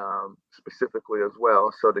specifically as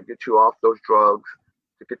well. So to get you off those drugs,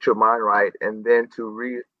 to get your mind right, and then to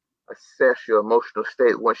reassess your emotional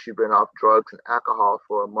state once you've been off drugs and alcohol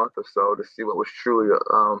for a month or so, to see what was truly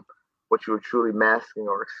what you were truly masking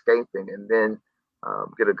or escaping, and then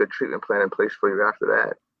get a good treatment plan in place for you after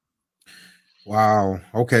that. Wow.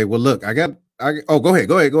 Okay. Well, look, go ahead.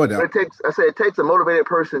 It takes a motivated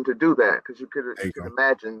person to do that, because you could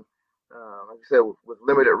imagine, like you said, with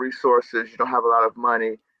limited resources, you don't have a lot of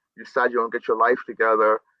money. You decide you don't get your life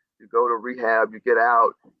together. You go to rehab, you get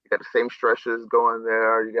out, you got the same stresses going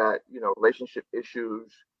there. You got, relationship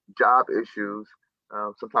issues, job issues.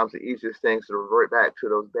 Sometimes the easiest things to revert back to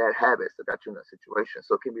those bad habits that got you in that situation.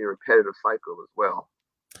 So it can be a repetitive cycle as well.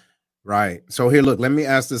 Right. So here, look, let me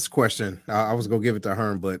ask this question. I was going to give it to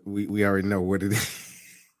Herm, but we already know what it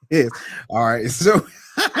is. All right. So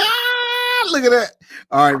look at that.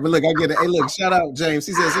 All right. But look, I get it. Hey, look, shout out James.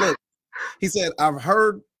 He said,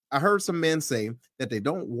 I heard some men say that they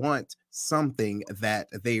don't want something that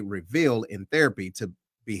they reveal in therapy to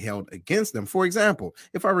be held against them. For example,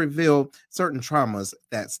 if I reveal certain traumas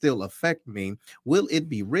that still affect me, will it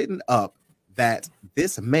be written up that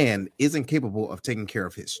this man isn't capable of taking care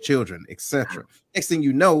of his children, etc. Next thing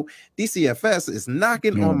you know, DCFS is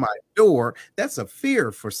knocking on my door. That's a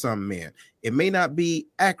fear for some men. It may not be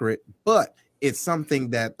accurate, but it's something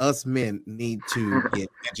that us men need to get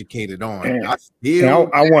educated on. And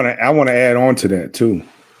I want to add on to that too.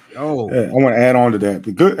 Oh, I want to add on to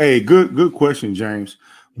that. Good question, James.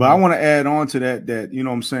 But I want to add on to that, you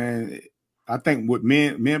know what I'm saying? I think what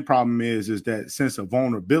men problem is that sense of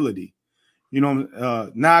vulnerability. You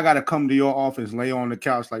know, now I got to come to your office, lay on the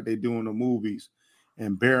couch like they do in the movies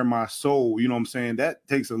and bare my soul. You know what I'm saying? That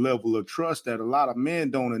takes a level of trust that a lot of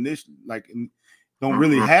men don't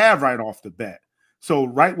really have right off the bat. So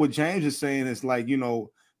right what James is saying is like, you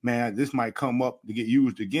know, man, this might come up to get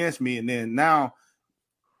used against me. And then now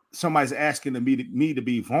somebody's asking me to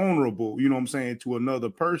be vulnerable, you know what I'm saying, to another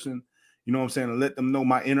person, you know what I'm saying, to let them know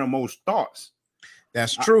my innermost thoughts.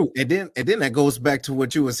 That's true. And then that goes back to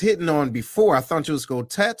what you was hitting on before. I thought you was going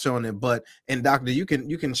to touch on it, and doctor, you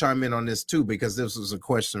can chime in on this too, because this was a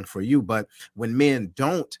question for you. But when men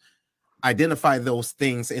don't identify those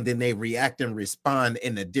things and then they react and respond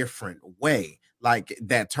in a different way, like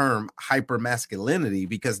that term hypermasculinity,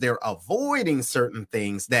 because they're avoiding certain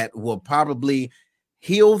things that will probably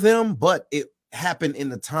heal them, but it happened in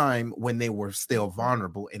the time when they were still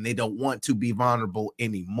vulnerable and they don't want to be vulnerable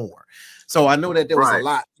anymore. So I know that there was a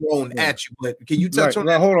lot thrown at you, but can you touch on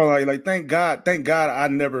that? Hold on, like thank God I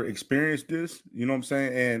never experienced this, you know what I'm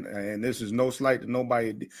saying? And this is no slight to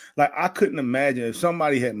nobody. Like I couldn't imagine if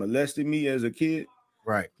somebody had molested me as a kid,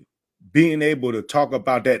 right, being able to talk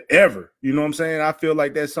about that ever, you know what I'm saying? I feel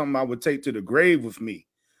like that's something I would take to the grave with me,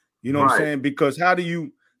 you know what I'm saying? Because how do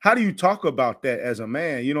you talk about that as a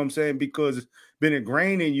man? You know what I'm saying? Because it's been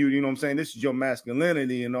ingrained in you, you know what I'm saying? This is your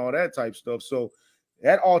masculinity and all that type stuff. So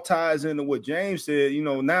that all ties into what James said, you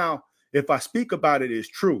know, now if I speak about it, it's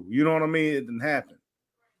true. You know what I mean? It didn't happen.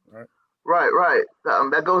 Right.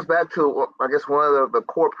 That goes back to, I guess, one of the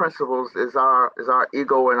core principles is our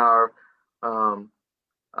ego and our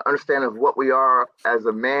understanding of what we are as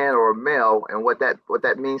a man or a male, and what that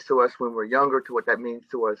means to us when we're younger to what that means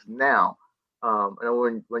to us now. And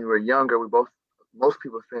when we're younger, most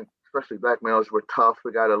people think, especially black males, we're tough.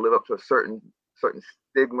 We got to live up to a certain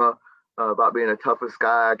stigma about being the toughest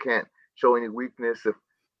guy. I can't show any weakness if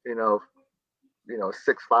 6'5",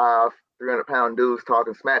 300-pound dudes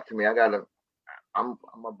talking smack to me. I'm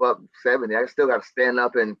above 70. I still got to stand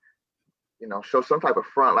up and show some type of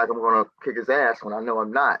front, like I'm going to kick his ass when I know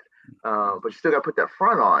I'm not. But you still got to put that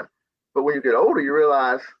front on. But when you get older, you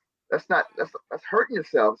realize that's hurting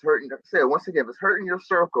yourself. It's hurting. Like I said, once again, it's hurting your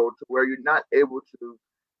circle to where you're not able to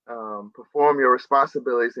perform your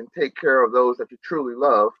responsibilities and take care of those that you truly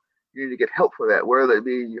love. You need to get help for that. Whether it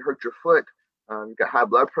be you hurt your foot, you got high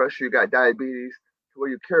blood pressure, you got diabetes, to where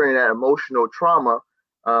you're carrying that emotional trauma,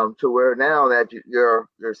 to where now that you're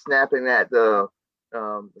snapping at the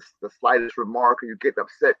slightest remark, or you get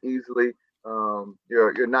upset easily.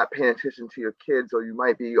 You're not paying attention to your kids, or you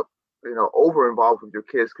might be over involved with your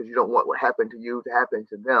kids because you don't want what happened to you to happen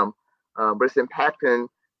to them. But it's impacting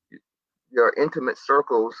your intimate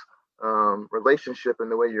circles relationship and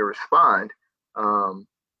the way you respond.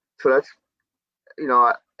 So that's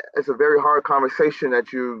it's a very hard conversation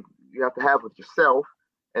that you have to have with yourself,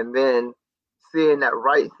 and then seeing that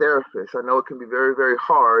right therapist. I know it can be very, very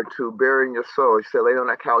hard to bury your soul. You said laying on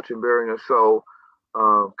that couch and burying your soul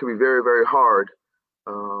can be very, very hard.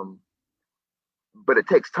 But it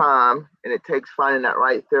takes time, and it takes finding that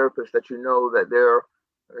right therapist that that they're,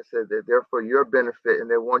 like I said, they're there for your benefit,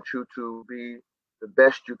 and they want you to be the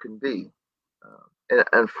best you can be. And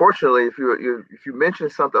unfortunately, if you mention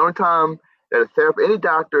something, the only time that a therapist, any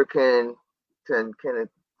doctor can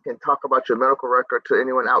talk about your medical record to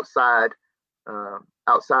anyone outside of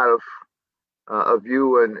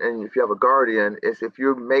you, and if you have a guardian, is if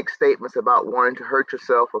you make statements about wanting to hurt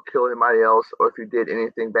yourself or kill anybody else, or if you did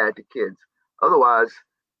anything bad to kids. Otherwise,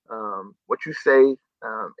 what you say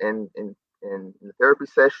in the therapy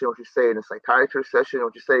session, what you say in the psychiatry session,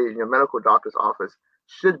 what you say in your medical doctor's office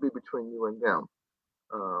should be between you and them.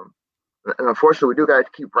 And unfortunately, we do got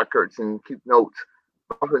to keep records and keep notes.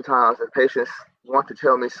 Oftentimes, if patients want to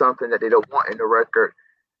tell me something that they don't want in the record,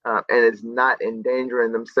 and it's not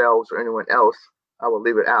endangering themselves or anyone else, I will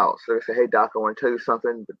leave it out. So they say, "Hey, doc, I want to tell you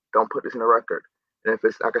something, but don't put this in the record." And if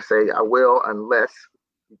it's like I say, I will, unless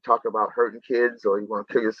you talk about hurting kids or you want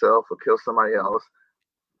to kill yourself or kill somebody else.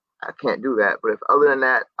 I can't do that. But if other than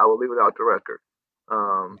that, I will leave it out the record.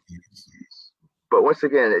 But once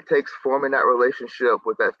again, it takes forming that relationship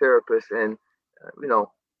with that therapist, and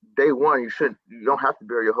day one, you don't have to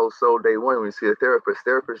bare your whole soul day one when you see a therapist.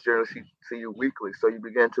 Therapists generally see you weekly, so you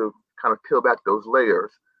begin to kind of peel back those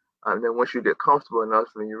layers. And then once you get comfortable enough,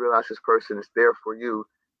 and you realize this person is there for you,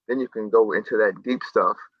 then you can go into that deep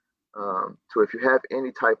stuff. So if you have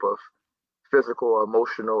any type of physical, or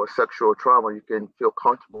emotional, or sexual trauma, you can feel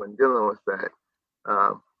comfortable in dealing with that.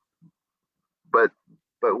 Um, but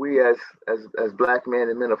we as black men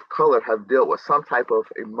and men of color have dealt with some type of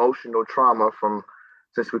emotional trauma from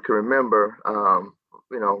since we can remember.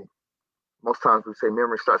 You know, most times we say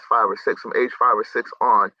memory starts 5 or 6. From age 5 or 6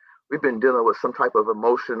 on, we've been dealing with some type of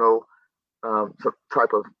emotional, some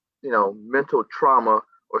type of mental trauma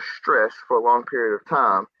or stress for a long period of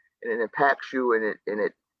time, and it impacts you, and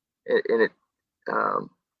it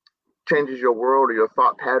changes your world or your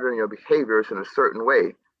thought pattern, your behaviors in a certain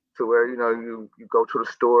way, to where you go to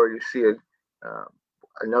the store, you see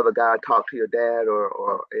another guy talk to your dad,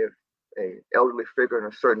 or if a elderly figure in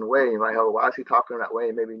a certain way, and you're like, oh, why is he talking that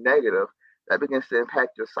way? Maybe negative. That begins to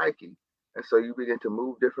impact your psyche, and so you begin to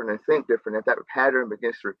move different and think different. If that pattern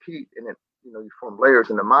begins to repeat, and then you form layers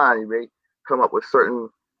in the mind, you may come up with certain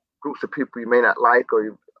groups of people you may not like,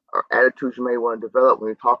 or attitudes you may want to develop when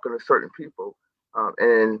you're talking to certain people,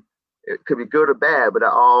 and it could be good or bad, but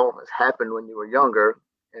that all has happened when you were younger,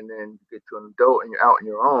 and then you get to an adult and you're out on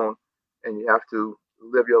your own, and you have to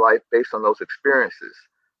live your life based on those experiences.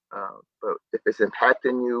 But if it's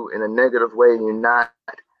impacting you in a negative way and you're not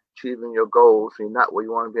achieving your goals, and you're not where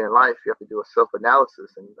you want to be in life, you have to do a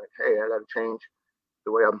self-analysis, and you're like, hey, I got to change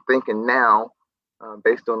the way I'm thinking now,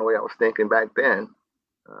 based on the way I was thinking back then.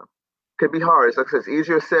 Could be hard. It's like I said, it's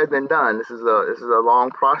easier said than done. This is a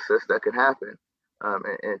long process that can happen. And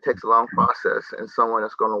it takes a long process, and someone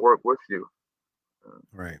that's going to work with you.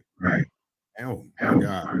 Right. Oh my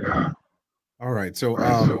God. All right. So,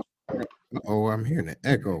 oh, I'm hearing an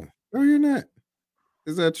echo. Oh, you're not.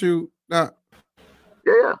 Is that you? No.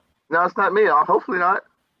 Yeah. No, it's not me. Hopefully not.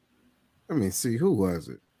 Let me see. Who was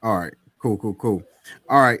it? All right. Cool.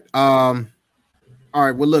 All right. All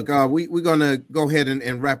right. Well, look, we're gonna go ahead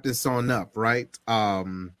and wrap this on up, right?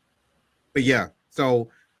 But yeah. So,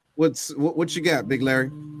 what you got, Big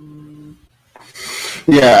Larry?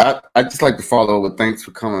 Yeah, I just like to follow with thanks for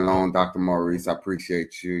coming on, Dr. Maurice. I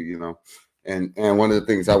appreciate you, and one of the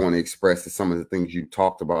things I want to express is some of the things you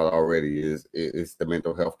talked about already is the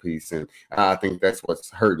mental health piece, and I think that's what's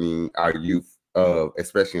hurting our youth,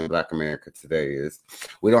 especially in Black America today, is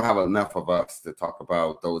we don't have enough of us to talk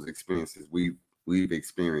about those experiences we've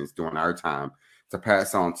experienced during our time to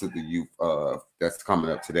pass on to the youth that's coming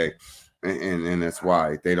up today. And that's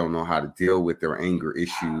why they don't know how to deal with their anger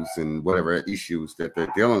issues and whatever issues that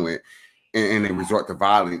they're dealing with, and they resort to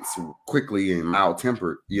violence quickly and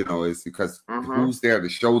mild-tempered. Is because who's there to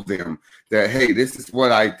show them that, hey, this is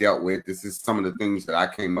what I dealt with. This is some of the things that I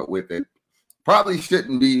came up with that probably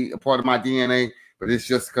shouldn't be a part of my DNA, but it's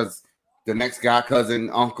just because the next guy,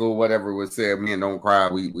 cousin, uncle, whatever would say, man, don't cry.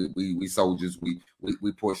 We soldiers, we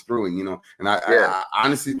push through it, And I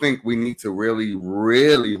honestly think we need to really,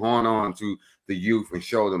 really hone on to the youth and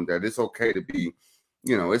show them that it's okay to be,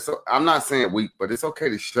 I'm not saying weak, but it's okay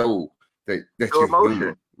to show that you're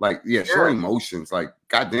human. Like, show emotions. Like,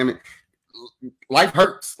 God damn it, life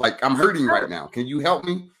hurts. Like, I'm hurting right now. Can you help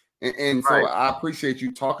me? And so I appreciate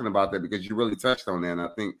you talking about that, because you really touched on that. And I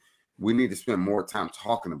think we need to spend more time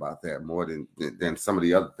talking about that more than some of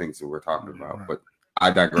the other things that we're talking about. But I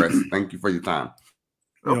digress. Thank you for your time.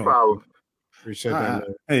 No problem. Appreciate that.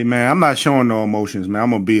 Hey, man, I'm not showing no emotions, man. I'm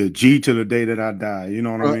going to be a G to the day that I die. You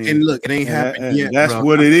know what I mean? And look, it ain't happened yet. That's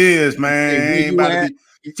what it is, man. Hey, ain't about to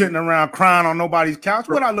be sitting around crying on nobody's couch.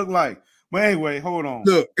 What I look like? But anyway, hold on.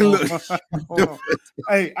 Look. Hold on.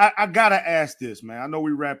 Hey, I got to ask this, man. I know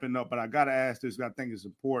we're wrapping up, but I got to ask this. I think it's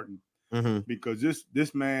important. Because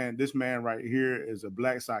this man right here is a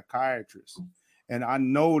Black psychiatrist, and I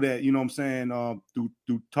know that, you know what I'm saying,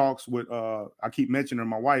 through talks with I keep mentioning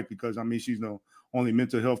my wife, because I mean she's the only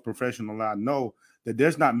mental health professional I know, that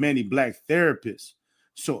there's not many Black therapists,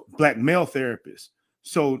 so Black male therapists.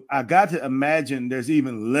 So I got to imagine there's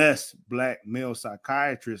even less Black male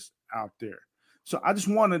psychiatrists out there. So I just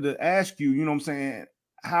wanted to ask you, you know what I'm saying,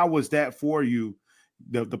 how was that for you?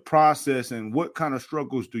 The process, and what kind of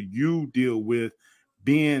struggles do you deal with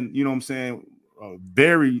being, you know what I'm saying,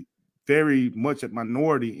 very, very much a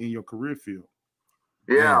minority in your career field?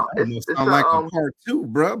 Yeah, it's like a part 2,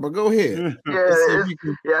 bro. But go ahead.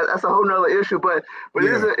 Yeah, that's a whole nother issue. But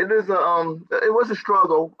it was a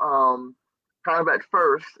struggle, kind of at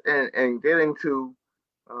first, and getting to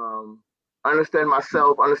understand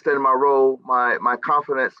myself, understanding my role, my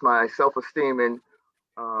confidence, my self-esteem, and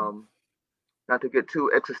not to get too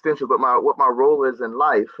existential, but what my role is in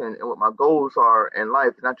life and what my goals are in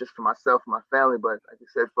life, not just for myself and my family, but like you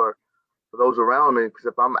said, for those around me. Because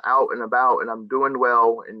if I'm out and about and I'm doing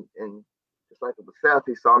well, and just like with Seth,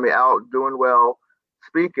 he saw me out doing well,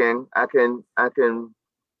 speaking, I can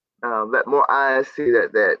let more eyes see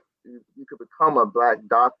that you could become a Black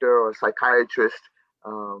doctor or a psychiatrist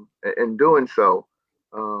in doing so,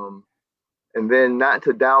 and then not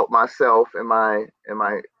to doubt myself and my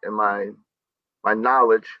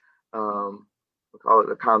knowledge. We call it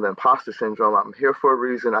the kind of imposter syndrome. I'm here for a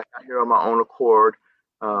reason. I got here on my own accord,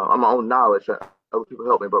 on my own knowledge. Other people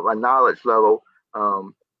help me, but my knowledge level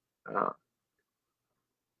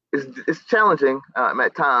is challenging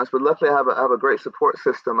at times. But luckily, I have a great support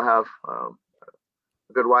system. I have a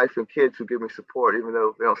good wife and kids who give me support, even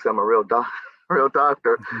though they don't say I'm a real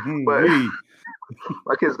doctor. But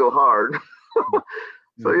my kids go hard.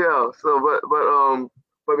 So yeah.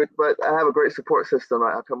 But I have a great support system.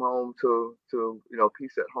 I come home to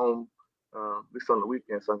peace at home, at least on the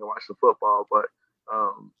weekends, so I can watch some football. But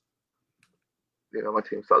my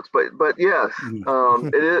team sucks. But yes,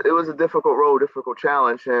 it was a difficult road, difficult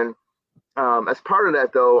challenge, and as part of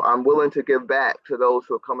that, though, I'm willing to give back to those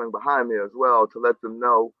who are coming behind me as well, to let them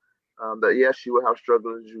know that yes, you will have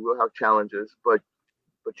struggles, you will have challenges, but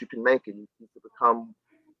you can make it. You can become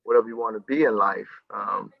whatever you want to be in life.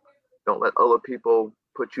 Don't let other people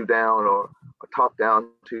put you down or talk down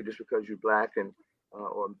to you just because you're Black and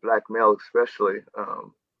or Black male especially.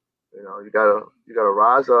 You gotta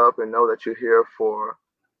rise up and know that you're here for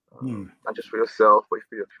not just for yourself, but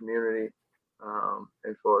for your community,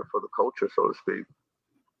 and for the culture, so to speak.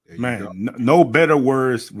 Man, no better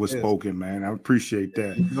words were spoken, man. I appreciate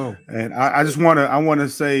that. And I just want to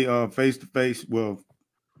say face to face, well,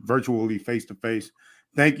 virtually face to face,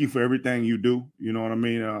 thank you for everything you do. You know what I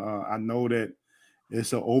mean? I know that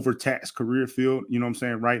it's an overtaxed career field, you know what I'm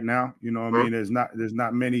saying, right now. You know what I mean? There's not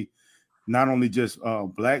many, not only just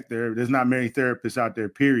Black there's not many therapists out there,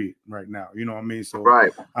 period, right now. You know what I mean? So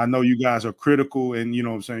I know you guys are critical, and you know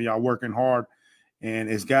what I'm saying, y'all working hard, and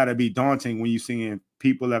it's got to be daunting when you're seeing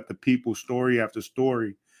people after people, story after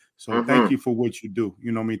story. So thank you for what you do.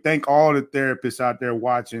 You know what I mean? Thank all the therapists out there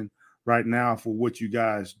watching right now for what you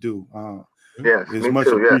guys do. Yes, it's much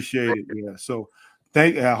appreciated. Yeah. So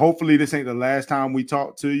hopefully this ain't the last time we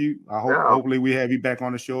talk to you. Hopefully we have you back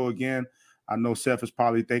on the show again. I know Seth is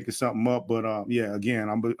probably thinking something up, but yeah, again,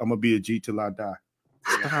 I'm gonna be a G till I die.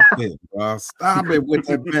 Stop it, bro. Stop it with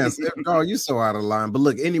that mess. Oh, you're so out of line. But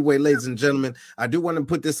look, anyway, ladies and gentlemen, I do want to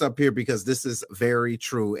put this up here because this is very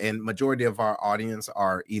true. And majority of our audience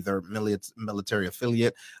are either military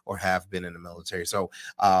affiliate or have been in the military. So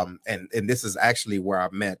and this is actually where I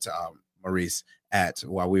met Maurice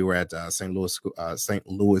while we were at St.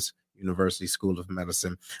 Louis University School of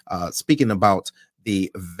Medicine, speaking about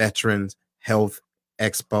the Veterans Health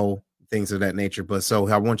Expo, things of that nature. But so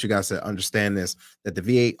I want you guys to understand this, that the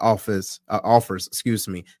VA offers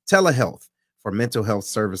telehealth for mental health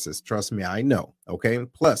services. Trust me, I know. Okay.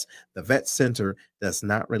 Plus, the Vet Center does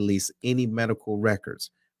not release any medical records.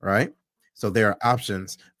 Right. So there are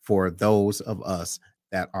options for those of us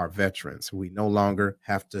that are veterans. We no longer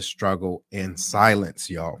have to struggle in silence,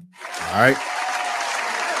 y'all. All right.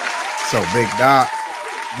 So Big Doc,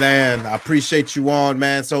 man, I appreciate you on,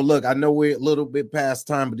 man. So look, I know we're a little bit past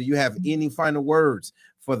time, but do you have any final words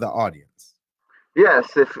for the audience?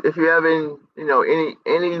 Yes, if you have any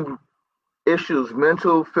issues,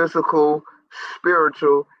 mental, physical,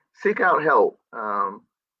 spiritual, seek out help.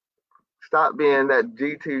 Stop being that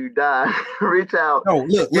G till you die. Reach out. No,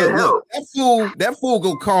 look. That fool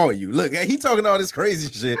go call you. Look, he talking all this crazy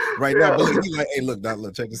shit right now. But look, he like, hey, look,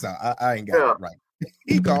 check this out. I ain't got it right.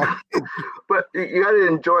 He called. But you got to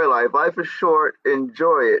enjoy life. Life is short.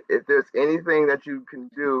 Enjoy it. If there's anything that you can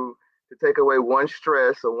do to take away one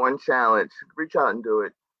stress or one challenge, reach out and do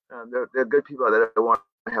it. There are good people that want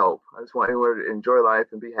to help. I just want anyone to enjoy life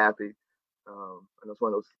and be happy. And that's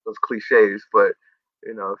one of those cliches, but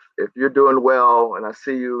if you're doing well and I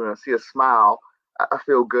see you and I see a smile, I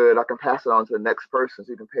feel good. I can pass it on to the next person,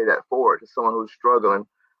 so you can pay that forward to someone who's struggling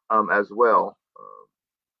as well.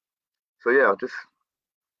 So yeah, just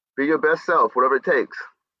be your best self, whatever it takes.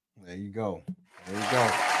 There you go. Right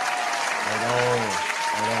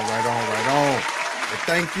on. Well,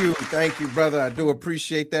 thank you, brother. I do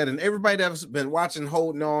appreciate that, and everybody that's been watching,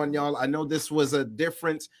 holding on, y'all. I know this was a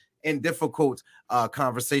different and difficult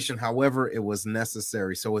conversation. However, it was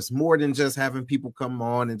necessary. So it's more than just having people come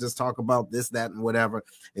on and just talk about this, that, and whatever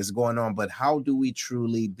is going on. But how do we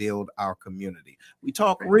truly build our community? We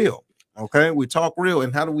talk real. Okay, we talk real.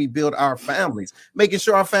 And how do we build our families? Making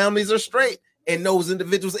sure our families are straight. and those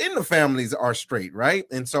individuals in the families are straight, right?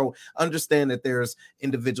 And so understand that there's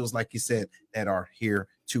individuals, like you said, that are here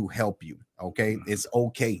to help you. Okay, it's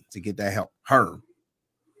okay to get that help. Herm.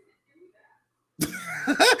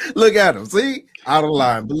 Look at him. See, out of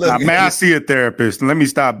line. But look, man, I see a therapist. Let me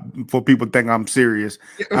stop before people think I'm serious.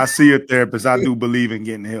 I see a therapist. I do believe in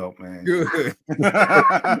getting help, man. Good.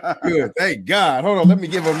 Good. Thank God. Hold on. Let me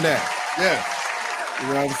give him that. Yeah.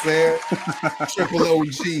 You know what I'm saying? Triple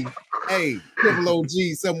OG. Hey, Triple OG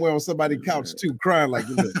somewhere on somebody's couch too, crying like,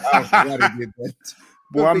 look, I gotta get that.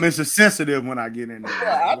 Boy, I'm Mr. Sensitive when I get in there.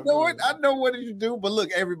 Yeah, I know it. I know what you do. But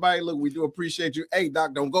look, everybody, look, we do appreciate you. Hey,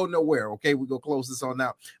 Doc, don't go nowhere. Okay, we're gonna close this on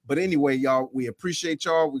out. But anyway, y'all, we appreciate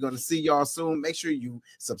y'all. We're gonna see y'all soon. Make sure you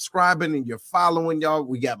subscribing and you're following y'all.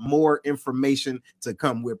 We got more information to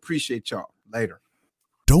come. We appreciate y'all. Later.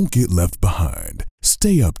 Don't get left behind.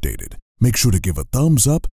 Stay updated. Make sure to give a thumbs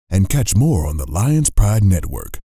up and catch more on the Lions Pride Network.